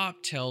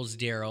cop tells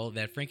Daryl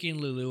that Frankie and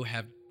Lulu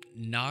have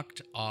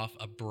knocked off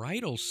a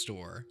bridal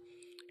store,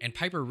 and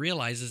Piper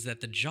realizes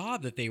that the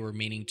job that they were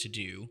meaning to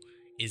do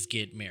is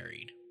get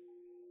married.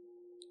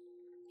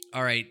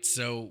 All right,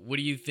 so what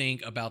do you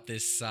think about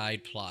this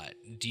side plot?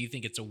 Do you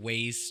think it's a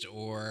waste,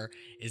 or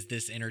is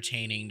this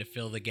entertaining to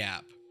fill the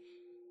gap?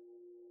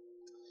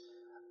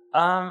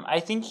 I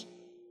think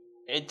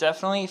it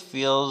definitely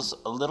feels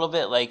a little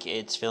bit like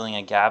it's filling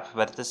a gap,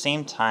 but at the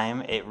same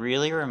time, it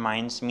really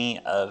reminds me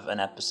of an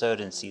episode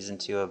in season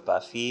 2 of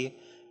Buffy.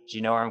 Do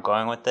you know where I'm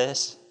going with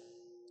this?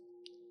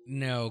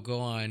 No, go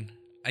on.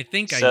 I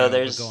think I So know,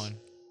 but go on.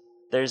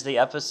 there's the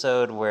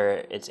episode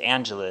where it's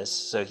Angelus,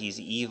 so he's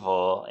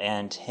evil,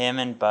 and him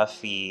and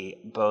Buffy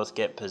both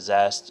get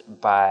possessed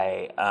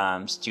by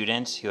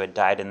students who had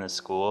died in the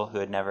school who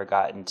had never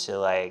gotten to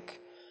like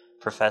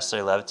profess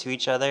their love to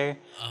each other.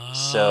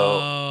 So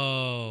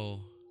Oh.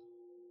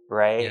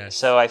 right, Yes.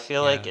 so I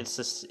feel like Yeah.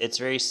 it's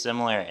very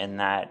similar in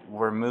that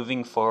we're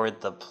moving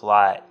forward the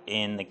plot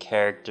in the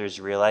characters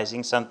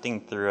realizing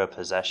something through a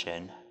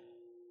possession.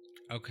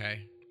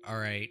 Okay. All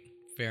right.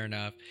 Fair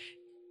enough.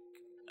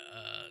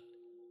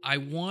 I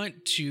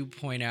want to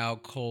point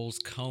out Cole's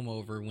comb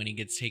over when he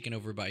gets taken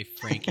over by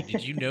Frankie.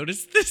 Did you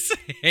notice this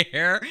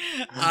hair?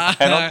 I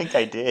don't think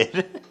I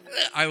did.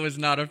 I was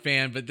not a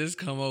fan, but this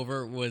comb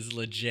over was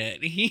legit.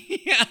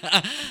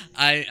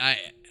 I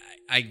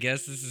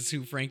guess this is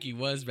who Frankie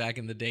was back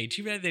in the day.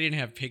 Too bad they didn't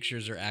have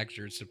pictures or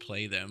actors to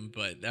play them,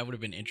 but that would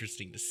have been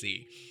interesting to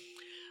see.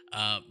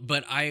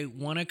 But I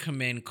want to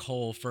commend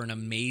Cole for an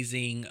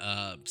amazing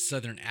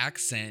Southern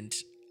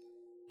accent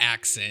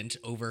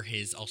over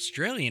his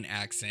Australian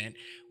accent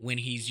when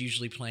he's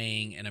usually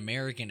playing an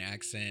American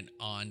accent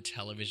on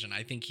television.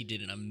 I think he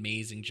did an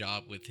amazing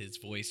job with his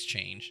voice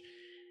change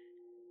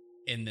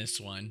in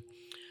this one.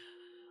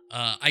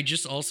 I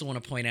just also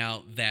want to point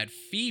out that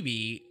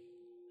Phoebe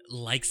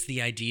likes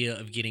the idea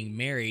of getting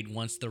married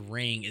once the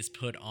ring is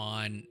put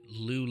on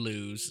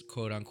Lulu's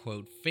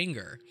quote-unquote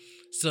finger.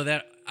 So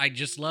that I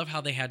just love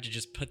how they had to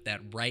just put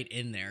that right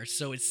in there.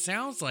 So it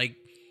sounds like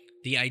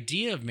the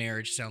idea of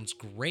marriage sounds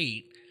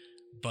great,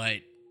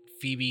 but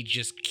Phoebe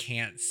just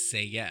can't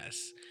say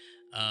yes.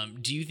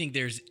 Do you think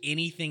there's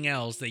anything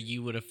else that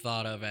you would have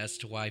thought of as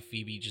to why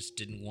Phoebe just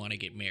didn't want to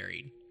get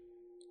married?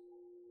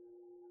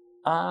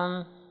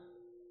 Um,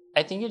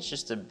 I think it's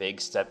just a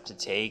big step to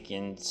take,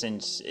 and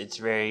since it's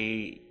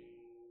very,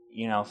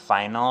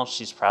 final,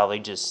 she's probably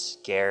just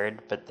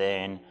scared. But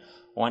then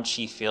once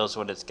she feels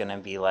what it's gonna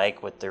be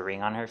like with the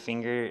ring on her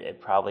finger,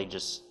 it probably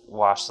just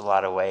washed a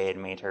lot away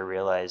and made her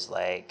realize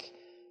like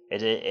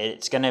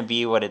it's gonna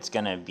be what it's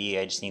gonna be.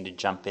 I just need to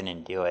jump in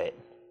and do it.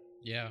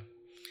 Yeah.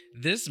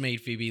 This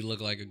made Phoebe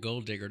look like a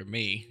gold digger to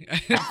me.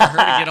 For her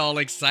to get all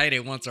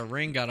excited once a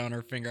ring got on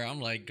her finger,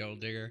 I'm like, gold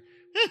digger.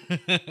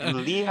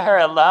 Leave her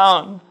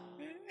alone.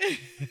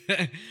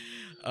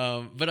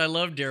 But I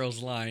love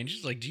Daryl's line.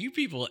 She's like, do you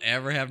people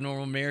ever have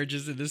normal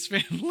marriages in this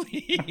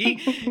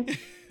family?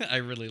 I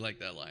really like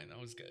that line. That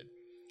was good.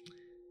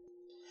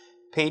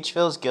 Paige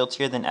feels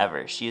guiltier than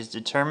ever. She is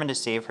determined to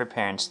save her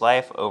parents'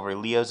 life over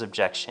Leo's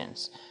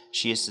objections.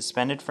 She is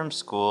suspended from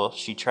school.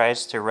 She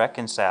tries to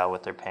reconcile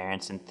with her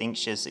parents and thinks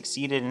she has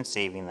succeeded in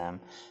saving them.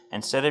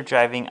 Instead of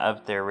driving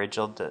to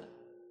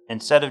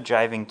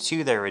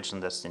their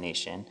original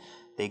destination,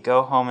 they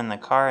go home in the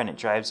car and it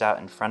drives out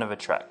in front of a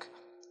truck.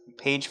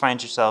 Paige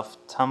finds herself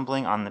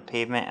tumbling on the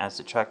pavement as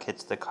the truck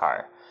hits the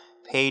car.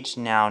 Paige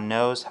now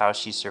knows how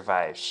she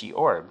survived. She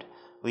orbed.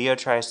 Leo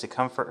tries to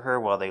comfort her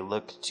while they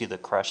look to the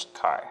crushed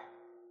car.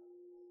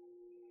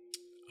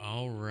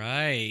 All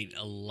right,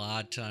 a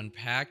lot to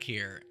unpack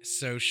here.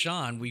 So,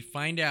 Sean, we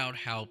find out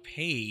how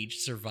Paige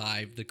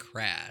survived the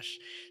crash.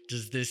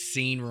 Does this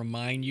scene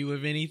remind you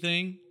of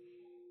anything?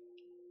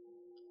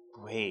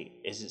 Wait,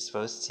 is it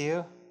supposed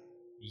to?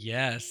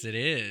 Yes, it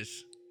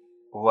is.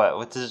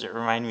 What does it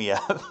remind me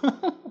of?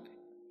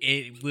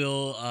 It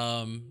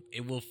will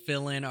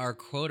fill in our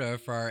quota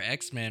for our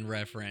X-Men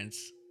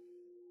reference.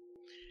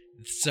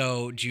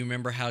 So, do you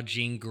remember how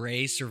Jean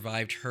Grey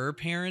survived her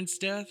parents'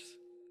 death?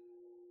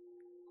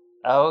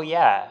 Oh,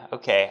 yeah.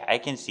 Okay, I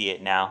can see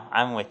it now.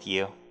 I'm with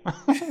you.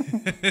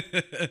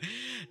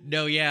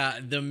 No, yeah.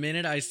 The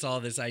minute I saw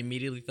this, I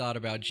immediately thought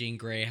about Jean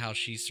Grey, how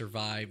she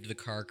survived the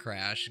car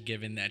crash,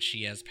 given that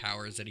she has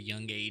powers at a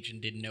young age and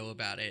didn't know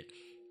about it.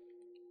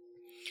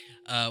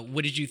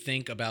 What did you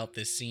think about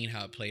this scene,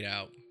 how it played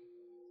out?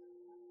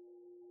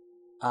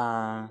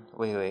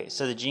 Wait.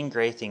 So the Jean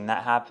Grey thing,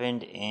 that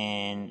happened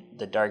in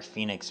the Dark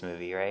Phoenix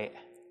movie, right?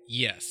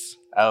 Yes.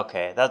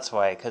 Okay, that's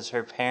why, because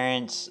her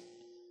parents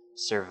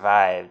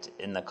survived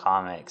in the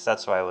comics.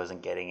 That's why I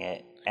wasn't getting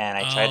it. And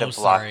I tried to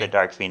block the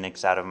Dark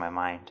Phoenix out of my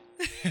mind.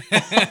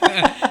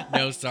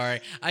 No,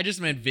 sorry. I just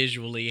meant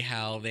visually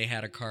how they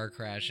had a car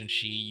crash and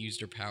she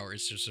used her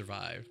powers to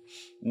survive.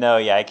 No,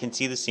 yeah, I can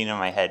see the scene in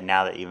my head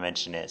now that you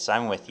mention it. So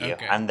I'm with you.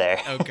 Okay. I'm there.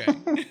 Okay.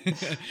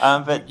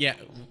 But yeah.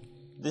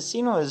 The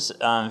scene was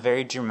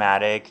very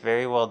dramatic,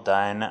 very well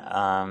done.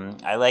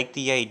 I like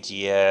the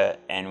idea,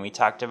 and we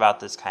talked about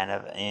this kind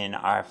of in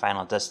our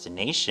Final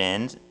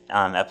Destination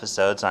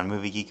episodes on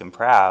Movie Geek and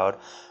Proud,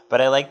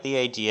 but I like the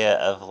idea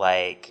of,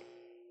 like,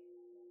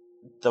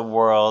 the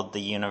world, the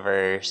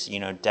universe,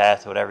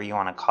 death, whatever you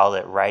want to call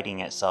it, righting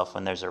itself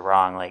when there's a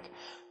wrong. Like,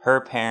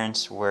 her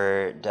parents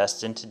were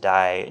destined to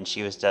die, and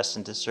she was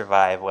destined to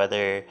survive,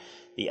 whether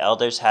the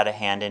elders had a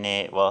hand in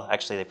it. Well,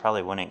 actually, they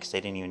probably wouldn't because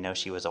they didn't even know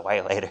she was a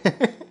white lighter.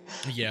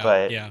 Yeah,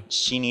 but yeah.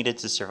 she needed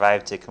to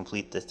survive to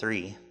complete the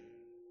 3.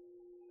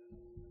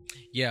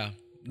 Yeah.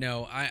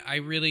 No, I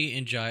really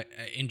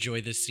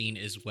enjoy this scene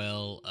as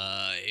well.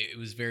 It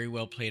was very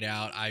well played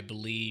out. I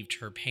believed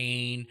her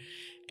pain,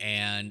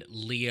 and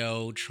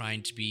Leo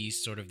trying to be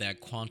sort of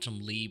that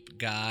quantum leap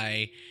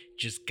guy,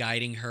 just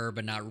guiding her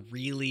but not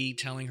really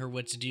telling her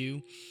what to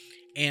do.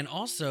 And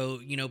also,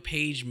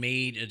 Paige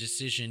made a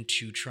decision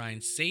to try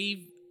and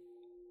save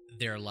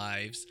their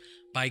lives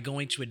by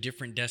going to a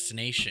different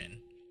destination.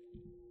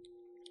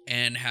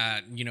 And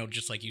had,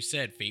 just like you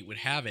said, fate would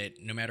have it,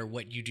 no matter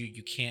what you do,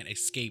 you can't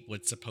escape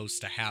what's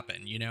supposed to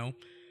happen,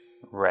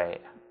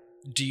 Right.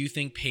 Do you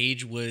think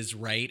Paige was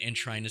right in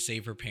trying to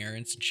save her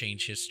parents and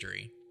change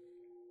history?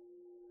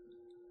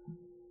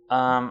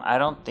 I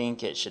don't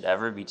think it should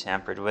ever be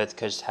tampered with,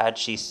 because had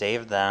she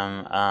saved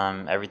them,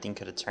 everything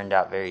could have turned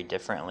out very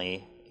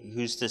differently.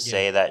 Who's to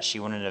say that she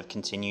wouldn't have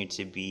continued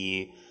to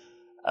be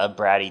a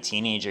bratty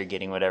teenager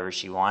getting whatever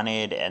she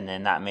wanted, and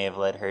then that may have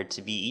led her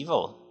to be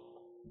evil?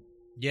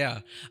 Yeah.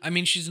 I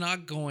mean, she's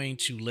not going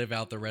to live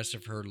out the rest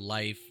of her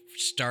life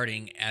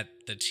starting at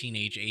the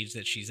teenage age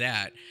that she's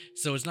at.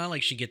 So it's not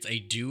like she gets a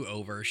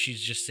do-over.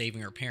 She's just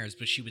saving her parents,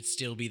 but she would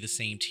still be the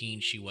same teen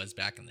she was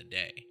back in the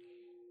day.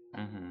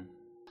 Mm-hmm.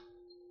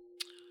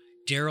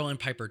 Daryl and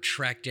Piper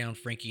track down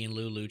Frankie and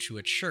Lulu to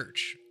a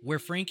church, where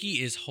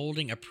Frankie is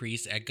holding a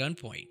priest at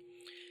gunpoint.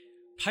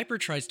 Piper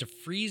tries to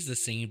freeze the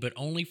scene, but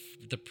only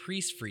the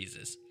priest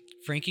freezes.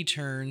 Frankie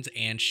turns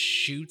and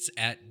shoots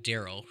at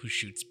Daryl, who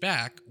shoots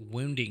back,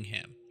 wounding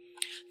him.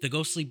 The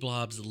ghostly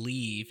blobs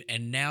leave,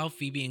 and now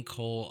Phoebe and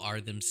Cole are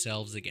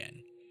themselves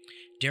again.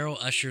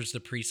 Daryl ushers the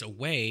priest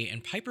away,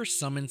 and Piper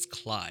summons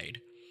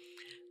Clyde.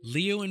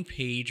 Leo and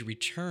Paige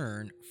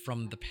return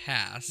from the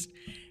past,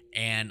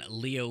 and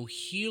Leo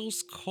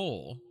heals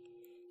Cole,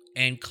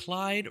 and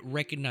Clyde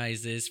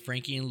recognizes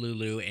Frankie and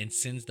Lulu and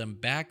sends them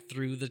back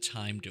through the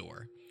time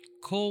door.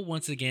 Cole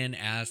once again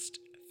asked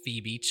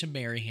Phoebe to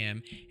marry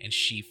him, and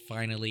she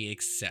finally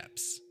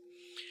accepts.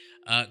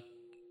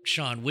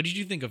 Sean, what did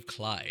you think of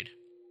Clyde?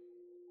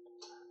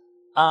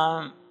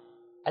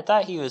 I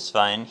thought he was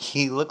fun.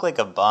 He looked like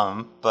a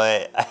bum,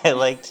 but I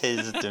liked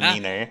his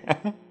demeanor.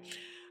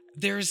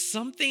 There's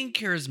something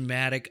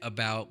charismatic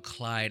about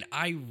Clyde.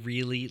 I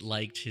really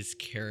liked his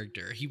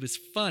character. He was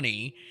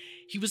funny.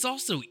 He was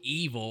also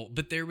evil,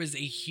 but there was a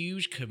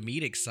huge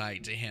comedic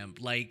side to him.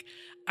 Like,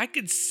 I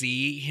could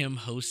see him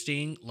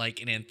hosting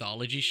like an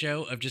anthology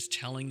show of just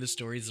telling the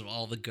stories of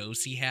all the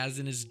ghosts he has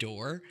in his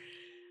door.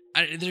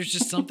 There's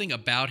just something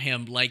about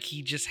him, like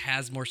he just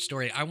has more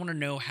story. I want to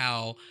know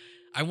how.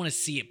 I want to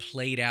see it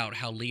played out,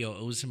 how Leo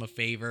owes him a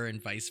favor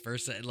and vice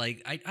versa.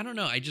 Like, I don't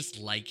know. I just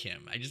like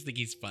him. I just think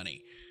he's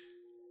funny.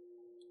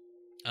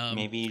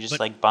 Maybe you just But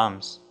like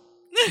bums.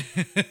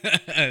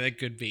 that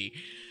could be.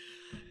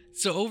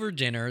 So over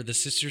dinner, the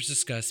sisters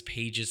discuss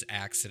Paige's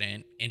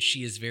accident, and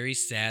she is very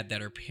sad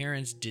that her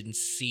parents didn't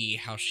see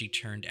how she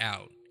turned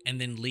out.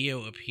 And then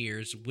Leo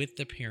appears with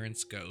the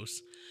parents'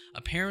 ghosts,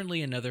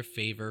 apparently another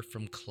favor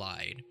from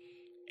Clyde.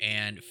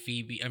 And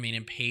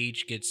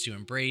Paige gets to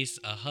embrace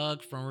a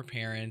hug from her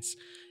parents,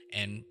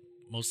 and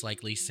most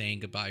likely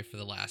saying goodbye for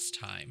the last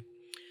time.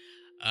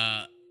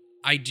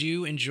 I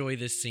do enjoy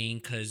this scene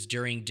because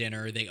during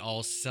dinner they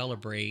all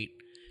celebrate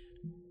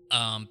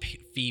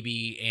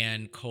Phoebe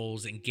and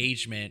Cole's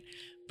engagement,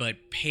 but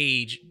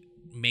Paige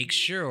makes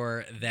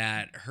sure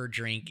that her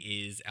drink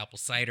is apple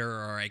cider,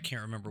 or I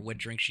can't remember what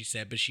drink she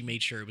said, but she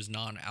made sure it was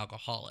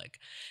non-alcoholic.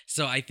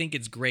 So I think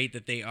it's great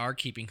that they are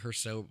keeping her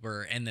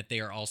sober and that they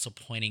are also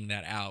pointing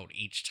that out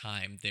each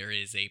time there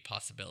is a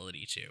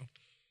possibility to.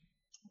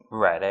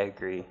 Right, I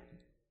agree.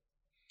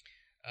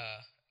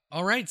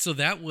 All right, so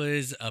that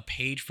was a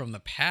page from the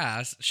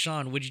past.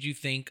 Sean, what did you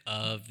think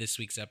of this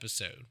week's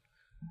episode?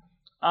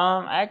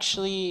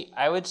 Actually,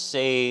 I would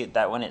say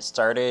that when it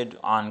started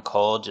on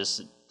Cole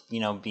just,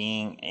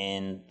 being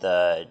in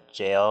the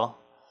jail,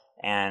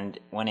 and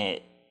when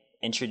it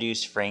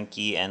introduced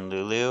Frankie and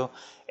Lulu,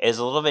 it was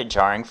a little bit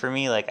jarring for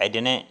me. Like, I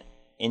didn't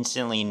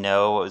instantly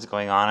know what was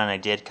going on, and I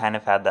did kind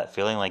of have that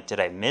feeling like, did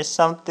I miss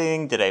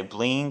something? Did I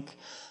blink?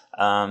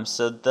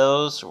 So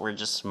those were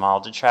just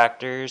small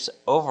detractors.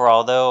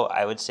 Overall, though,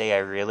 I would say I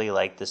really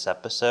like this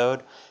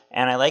episode.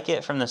 And I like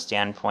it from the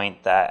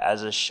standpoint that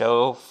as a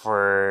show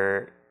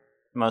for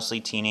mostly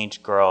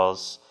teenage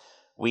girls,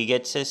 we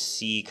get to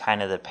see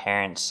kind of the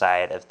parent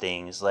side of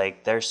things.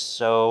 Like, they're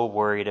so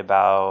worried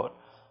about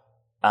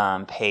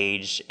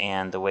Paige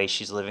and the way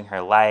she's living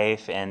her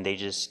life, and they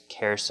just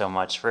care so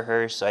much for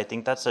her. So I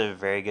think that's a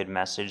very good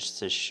message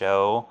to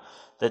show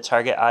the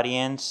target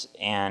audience,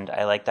 and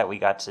I like that we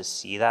got to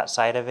see that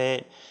side of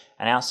it.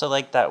 And I also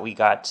like that we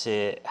got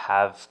to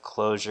have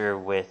closure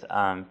with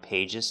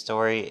Paige's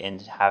story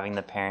and having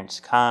the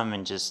parents come,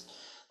 and just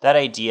that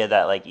idea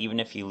that, like, even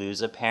if you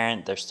lose a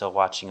parent, they're still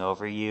watching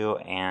over you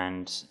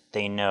and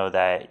they know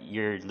that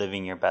you're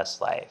living your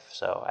best life.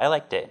 So I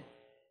liked it.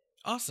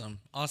 Awesome.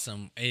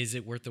 Is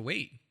it worth the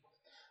wait?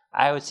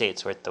 I would say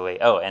it's worth the wait.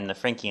 Oh, and the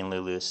Frankie and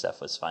Lulu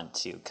stuff was fun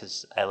too,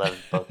 because I love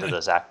both of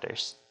those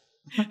actors.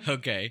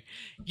 Okay.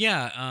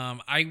 Yeah,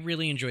 I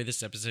really enjoyed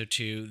this episode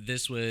too.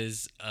 This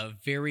was a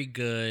very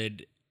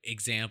good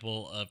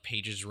example of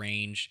Paige's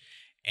range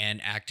and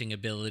acting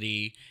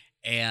ability.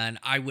 And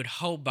I would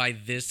hope by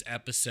this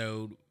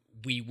episode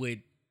we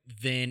would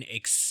then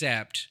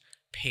accept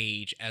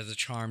Paige as a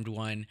charmed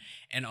one,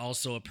 and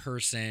also a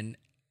person,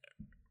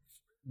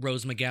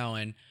 Rose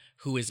McGowan,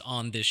 who is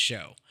on this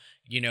show.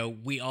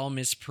 We all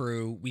miss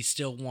Prue. We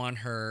still want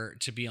her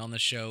to be on the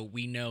show.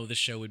 We know the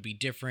show would be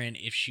different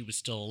if she was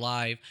still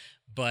alive,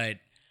 but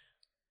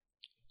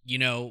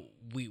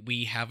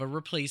we have a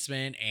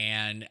replacement,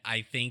 and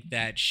I think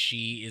that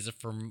she is a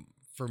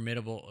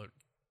formidable.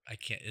 I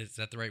can't. Is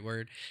that the right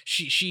word?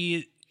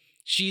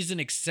 She's an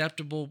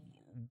acceptable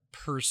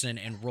person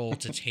and role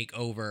to take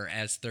over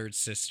as third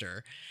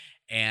sister,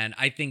 and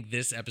I think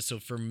this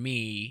episode for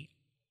me,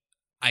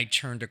 I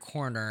turned a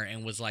corner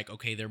and was like,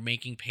 okay, they're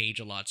making Paige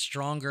a lot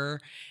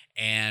stronger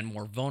and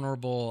more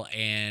vulnerable,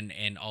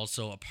 and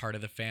also a part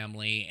of the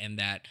family, and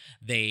that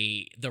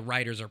the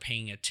writers are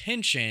paying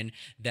attention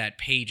that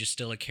Paige is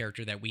still a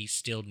character that we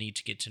still need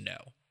to get to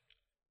know.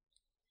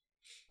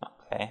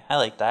 Okay, I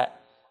like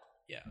that.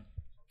 Yeah.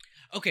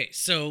 Okay,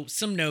 so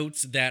some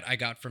notes that I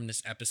got from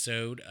this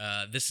episode.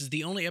 This is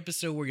the only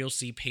episode where you'll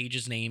see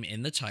Paige's name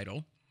in the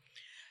title.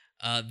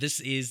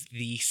 This is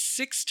the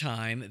 6th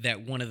time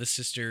that one of the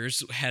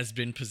sisters has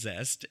been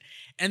possessed,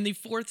 and the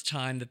 4th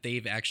time that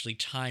they've actually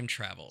time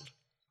traveled.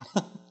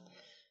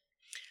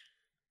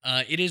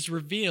 It is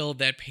revealed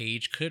that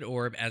Paige could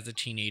orb as a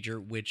teenager,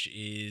 which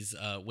is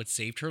what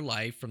saved her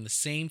life from the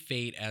same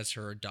fate as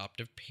her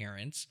adoptive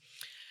parents.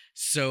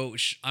 So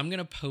I'm going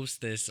to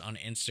post this on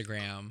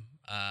Instagram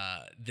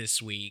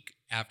this week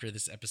after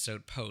this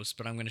episode posts,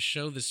 but I'm going to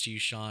show this to you,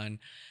 Sean.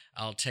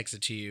 I'll text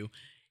it to you.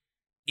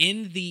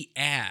 In the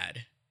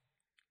ad,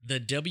 the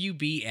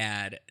WB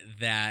ad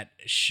that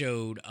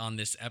showed on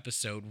this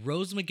episode,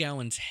 Rose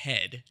McGowan's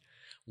head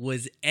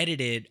was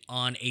edited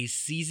on a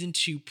season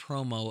 2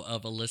 promo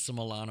of Alyssa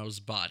Milano's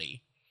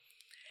body.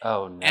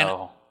 Oh, And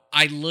no.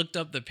 I looked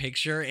up the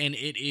picture, and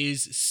it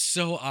is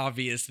so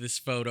obvious this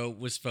photo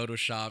was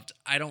photoshopped.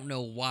 I don't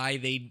know why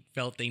they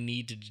felt they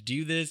needed to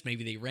do this.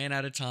 Maybe they ran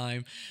out of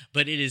time,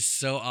 but it is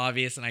so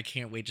obvious, and I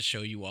can't wait to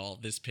show you all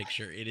this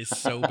picture. It is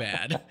so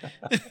bad.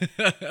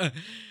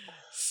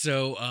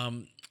 So,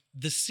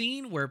 the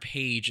scene where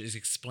Paige is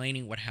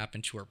explaining what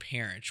happened to her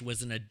parents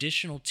was an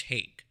additional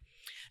take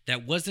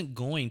that wasn't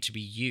going to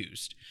be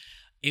used.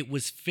 It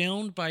was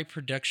filmed by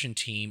production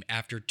team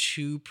after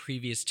 2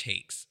 previous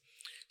takes.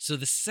 So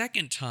the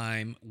second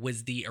time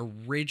was going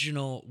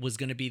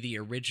to be the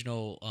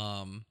original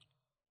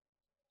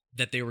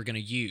that they were going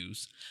to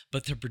use,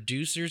 but the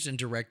producers and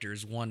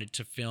directors wanted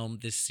to film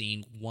this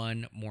scene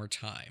one more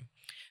time.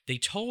 They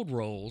told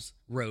Rose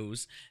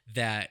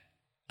that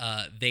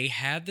they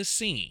had the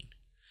scene,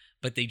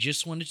 but they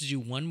just wanted to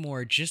do one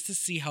more just to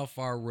see how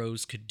far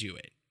Rose could do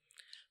it.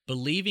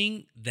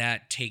 Believing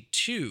that take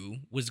 2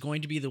 was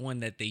going to be the one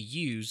that they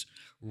used,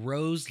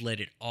 Rose let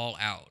it all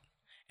out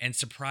and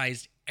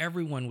surprised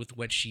everyone with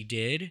what she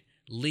did,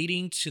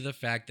 leading to the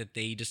fact that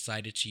they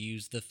decided to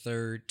use the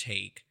third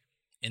take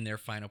in their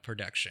final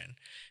production.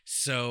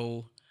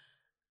 So,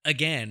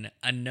 again,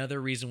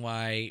 another reason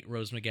why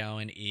Rose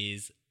McGowan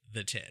is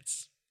the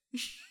tits.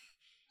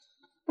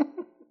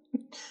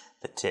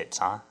 The tits,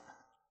 huh?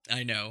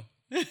 I know.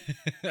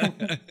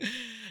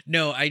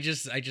 No, I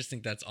just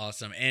think that's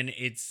awesome, and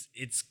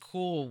it's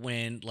cool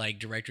when like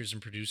directors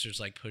and producers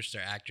like push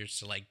their actors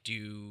to like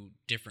do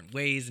different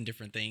ways and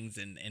different things,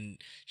 and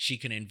she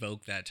can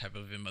invoke that type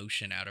of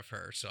emotion out of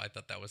her. So I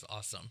thought that was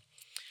awesome.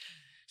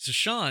 So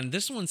Sean,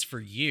 this one's for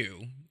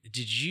you.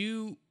 Did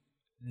you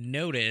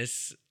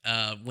notice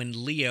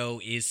when Leo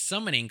is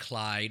summoning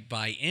Clyde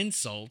by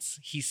insults?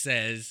 He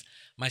says,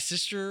 "My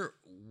sister,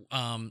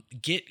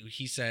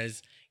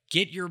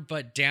 get your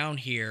butt down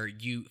here,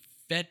 you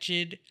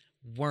fetid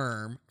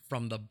worm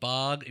from the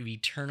bog of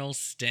eternal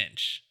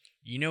stench."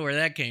 You know where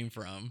that came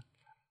from.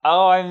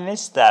 Oh, I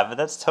missed that, but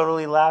that's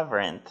totally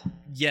Labyrinth.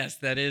 Yes,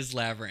 that is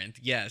Labyrinth.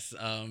 Yes.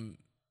 I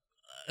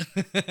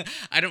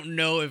don't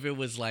know if it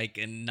was like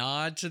a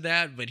nod to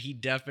that, but he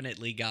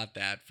definitely got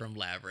that from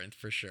Labyrinth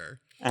for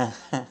sure.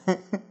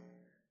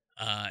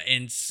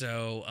 And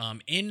so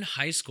in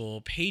high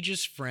school,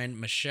 Paige's friend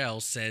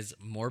Michelle says,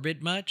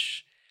 "Morbid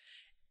much?"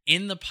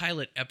 In the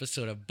pilot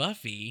episode of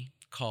Buffy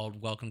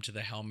called Welcome to the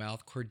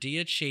Hellmouth,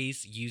 Cordelia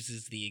Chase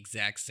uses the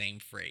exact same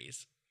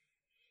phrase.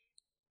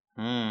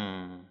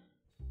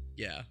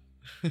 Yeah.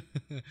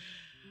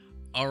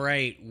 All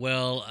right.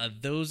 Well,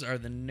 those are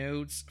the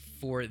notes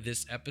for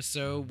this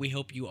episode. We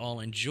hope you all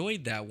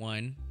enjoyed that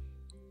one.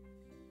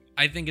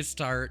 I think it's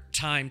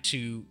time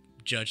to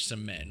judge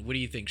some men. What do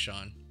you think,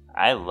 Sean?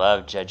 I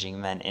love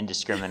judging men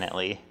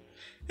indiscriminately.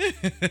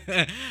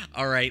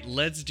 All right.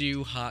 Let's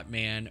do Hot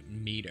Man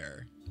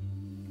Meter.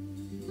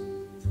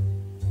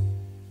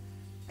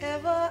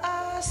 Ever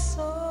I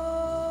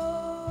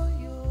saw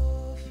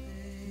your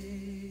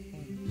face.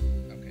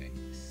 Okay.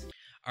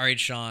 All right,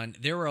 Sean.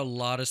 There were a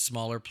lot of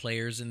smaller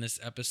players in this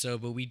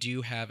episode, but we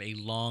do have a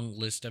long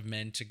list of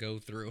men to go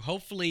through.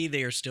 Hopefully,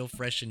 they are still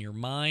fresh in your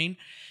mind.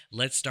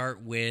 Let's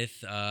start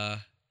with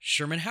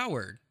Sherman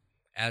Howard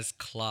as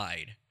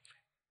Clyde.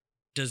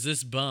 Does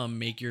this bum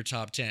make your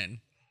top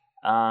 10?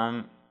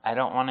 I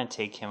don't want to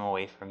take him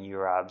away from you,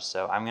 Rob,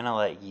 so I'm going to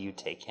let you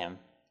take him.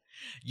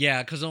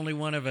 Yeah, because only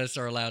one of us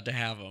are allowed to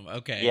have him.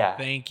 Okay, yeah.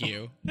 Thank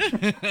you.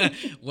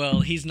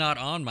 Well, he's not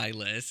on my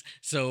list,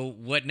 so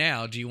what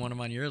now? Do you want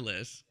him on your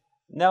list?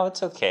 No,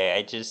 it's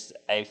okay.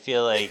 I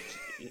feel like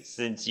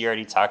since you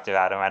already talked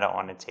about him, I don't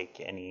want to take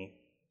anything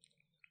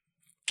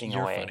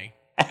You're away.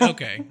 Funny.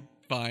 Okay,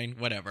 fine,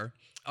 whatever.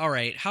 All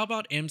right, how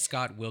about M.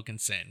 Scott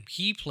Wilkinson?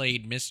 He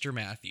played Mr.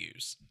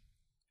 Matthews.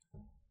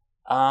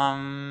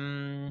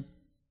 No,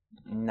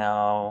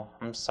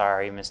 I'm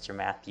sorry, Mr.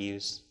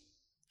 Matthews.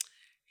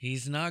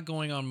 He's not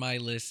going on my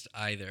list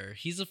either.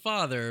 He's a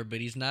father,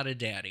 but he's not a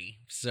daddy.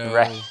 So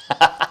right.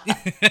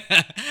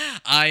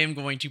 I am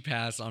going to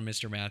pass on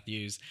Mr.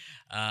 Matthews.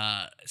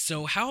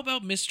 So how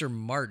about Mr.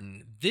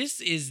 Martin? This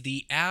is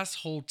the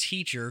asshole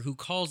teacher who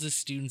calls his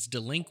students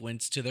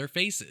delinquents to their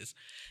faces.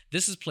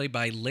 This is played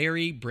by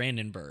Larry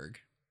Brandenburg.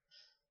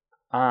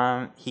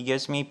 He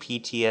gives me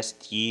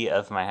PTSD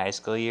of my high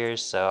school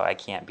years, so I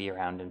can't be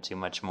around him too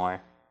much more.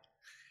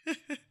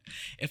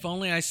 If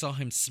only I saw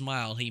him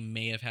smile, he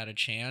may have had a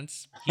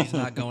chance. He's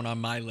not going on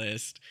my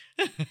list.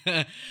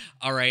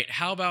 All right,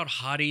 how about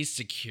Hottie's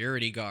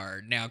security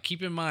guard? Now,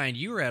 keep in mind,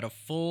 you were at a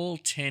full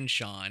 10,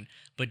 Sean,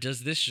 but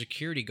does this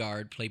security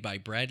guard played by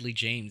Bradley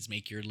James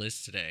make your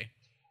list today?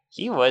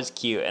 He was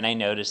cute, and I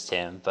noticed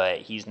him, but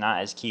he's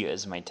not as cute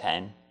as my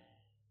 10.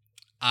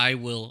 I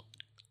will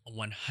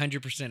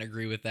 100%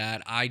 agree with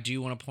that. I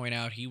do want to point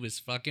out he was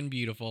fucking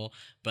beautiful,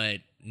 but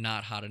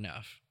not hot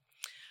enough.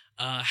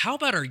 How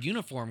about our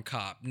uniform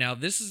cop? Now,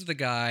 this is the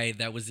guy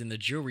that was in the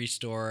jewelry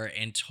store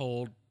and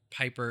told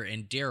Piper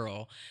and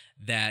Daryl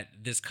that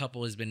this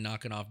couple has been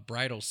knocking off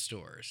bridal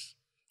stores.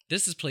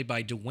 This is played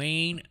by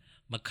Dwayne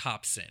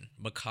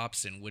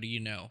McCopson, what do you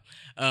know?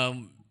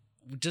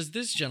 Does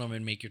this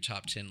gentleman make your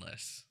top 10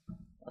 list?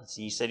 Let's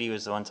see, you said he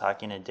was the one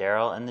talking to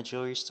Daryl in the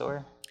jewelry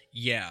store?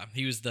 Yeah,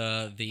 he was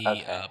the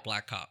Okay.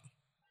 black cop.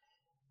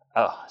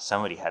 Oh,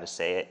 somebody had to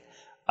say it.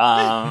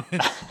 I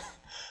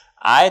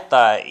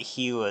thought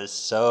he was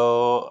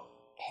so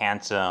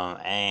handsome,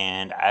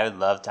 and I would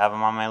love to have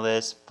him on my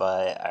list,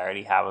 but I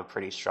already have a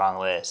pretty strong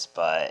list,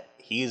 but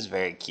he's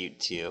very cute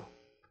too.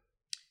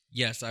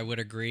 Yes, I would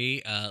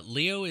agree.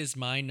 Leo is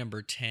my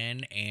number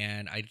 10,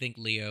 and I think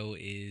Leo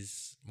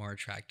is more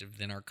attractive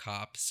than our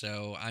cop,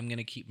 so I'm going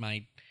to keep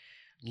my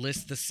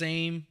list the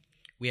same.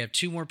 We have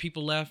 2 more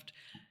people left.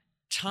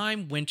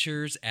 Time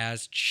Winters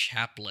as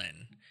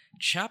Chaplain.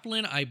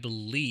 Chaplain, I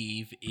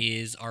believe,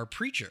 is our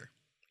preacher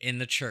in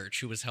the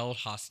church who was held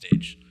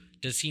hostage.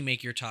 Does he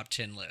make your top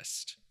 10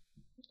 list?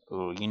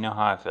 Ooh, you know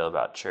how I feel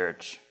about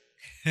church.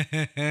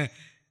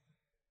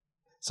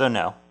 So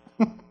no.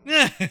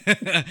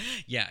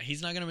 Yeah,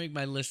 he's not going to make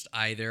my list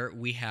either.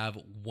 We have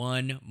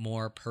one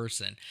more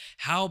person.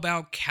 How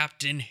about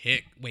Captain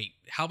Hick? Wait,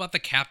 how about the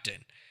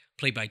captain,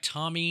 played by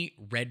Tommy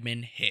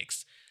Redmond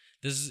Hicks?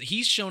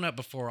 He's shown up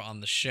before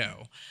on the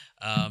show.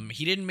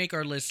 He didn't make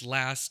our list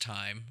last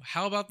time.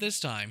 How about this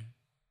time?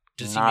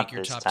 Does he make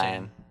your top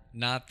 10?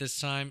 Not this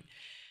time.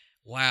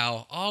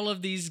 Wow, all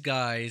of these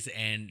guys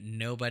and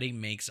nobody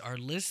makes our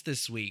list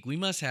this week. We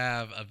must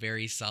have a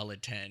very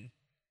solid 10.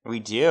 We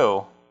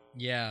do.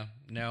 Yeah,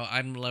 no,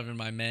 I'm loving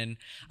my men.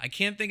 I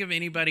can't think of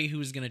anybody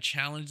who's going to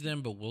challenge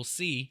them, but we'll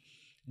see.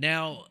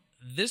 Now,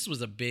 this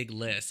was a big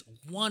list.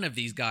 One of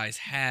these guys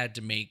had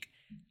to make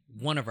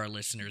one of our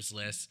listeners'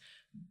 lists.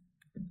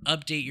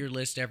 Update your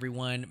list,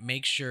 everyone.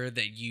 Make sure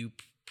that you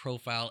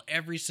profile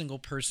every single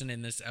person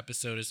in this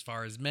episode as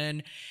far as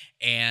men.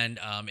 And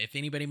if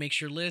anybody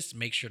makes your list,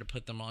 make sure to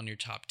put them on your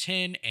top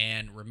 10.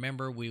 And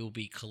remember, we will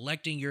be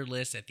collecting your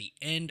list at the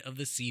end of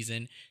the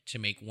season to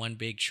make one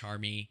big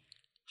charmy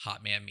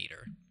Hot Man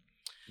meter.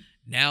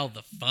 Now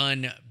the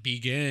fun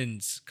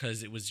begins,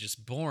 because it was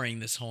just boring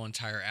this whole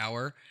entire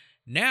hour.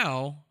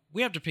 Now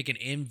we have to pick an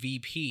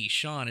MVP.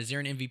 Sean, is there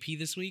an MVP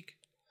this week?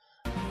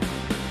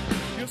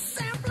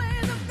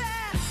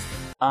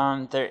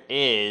 There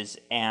is,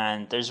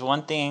 and there's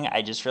one thing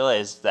I just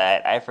realized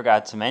that I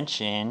forgot to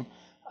mention.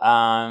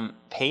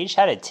 Paige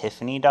had a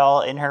Tiffany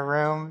doll in her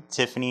room.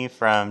 Tiffany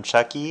from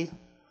Chucky.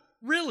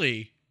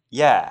 Really?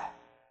 Yeah.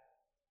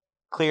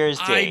 Clear as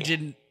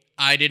day.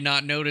 I did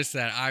not notice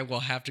that. I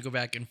will have to go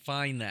back and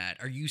find that.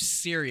 Are you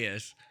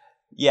serious?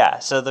 Yeah,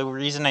 so the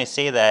reason I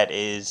say that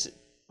is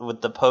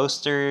with the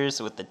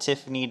posters, with the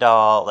Tiffany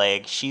doll,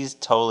 like, she's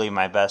totally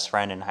my best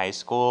friend in high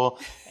school.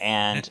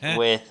 And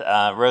with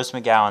Rose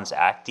McGowan's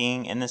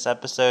acting in this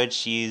episode,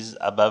 she's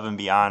above and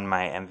beyond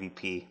my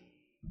MVP.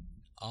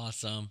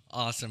 Awesome.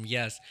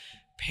 Yes.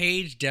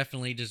 Paige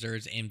definitely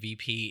deserves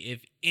MVP,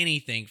 if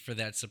anything, for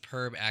that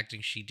superb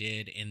acting she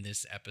did in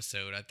this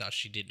episode. I thought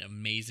she did an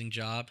amazing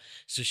job,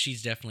 so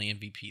she's definitely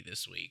MVP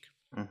this week.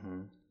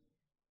 Mm-hmm.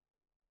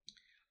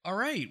 All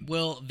right,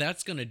 well,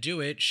 that's going to do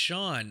it.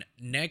 Sean,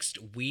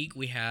 next week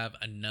we have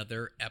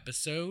another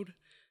episode,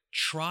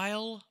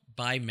 Trial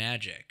by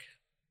Magic.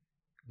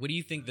 What do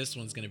you think this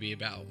one's going to be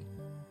about?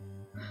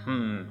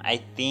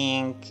 I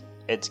think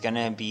it's going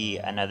to be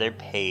another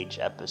Paige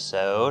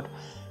episode.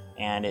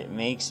 And it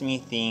makes me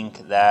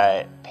think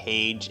that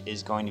Paige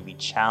is going to be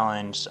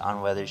challenged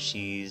on whether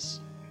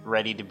she's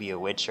ready to be a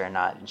witch or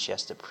not, and she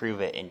has to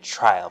prove it in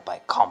trial by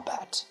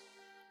combat.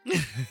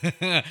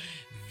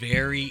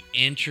 Very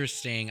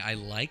interesting. I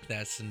like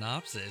that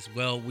synopsis.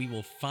 Well, we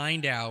will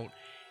find out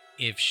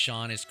if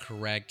Sean is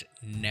correct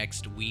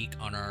next week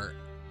on our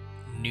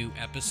new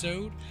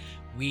episode.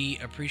 We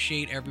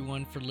appreciate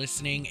everyone for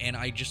listening, and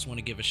I just want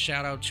to give a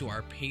shout out to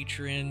our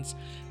patrons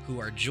who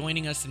are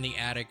joining us in the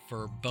attic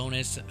for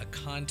bonus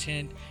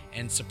content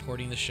and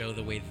supporting the show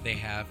the way that they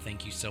have.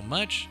 Thank you so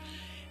much.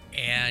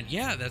 And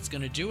yeah, that's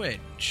going to do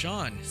it.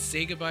 Sean,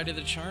 say goodbye to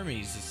the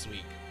Charmies this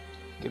week.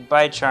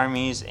 Goodbye,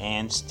 Charmies,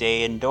 and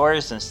stay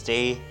indoors and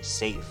stay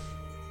safe.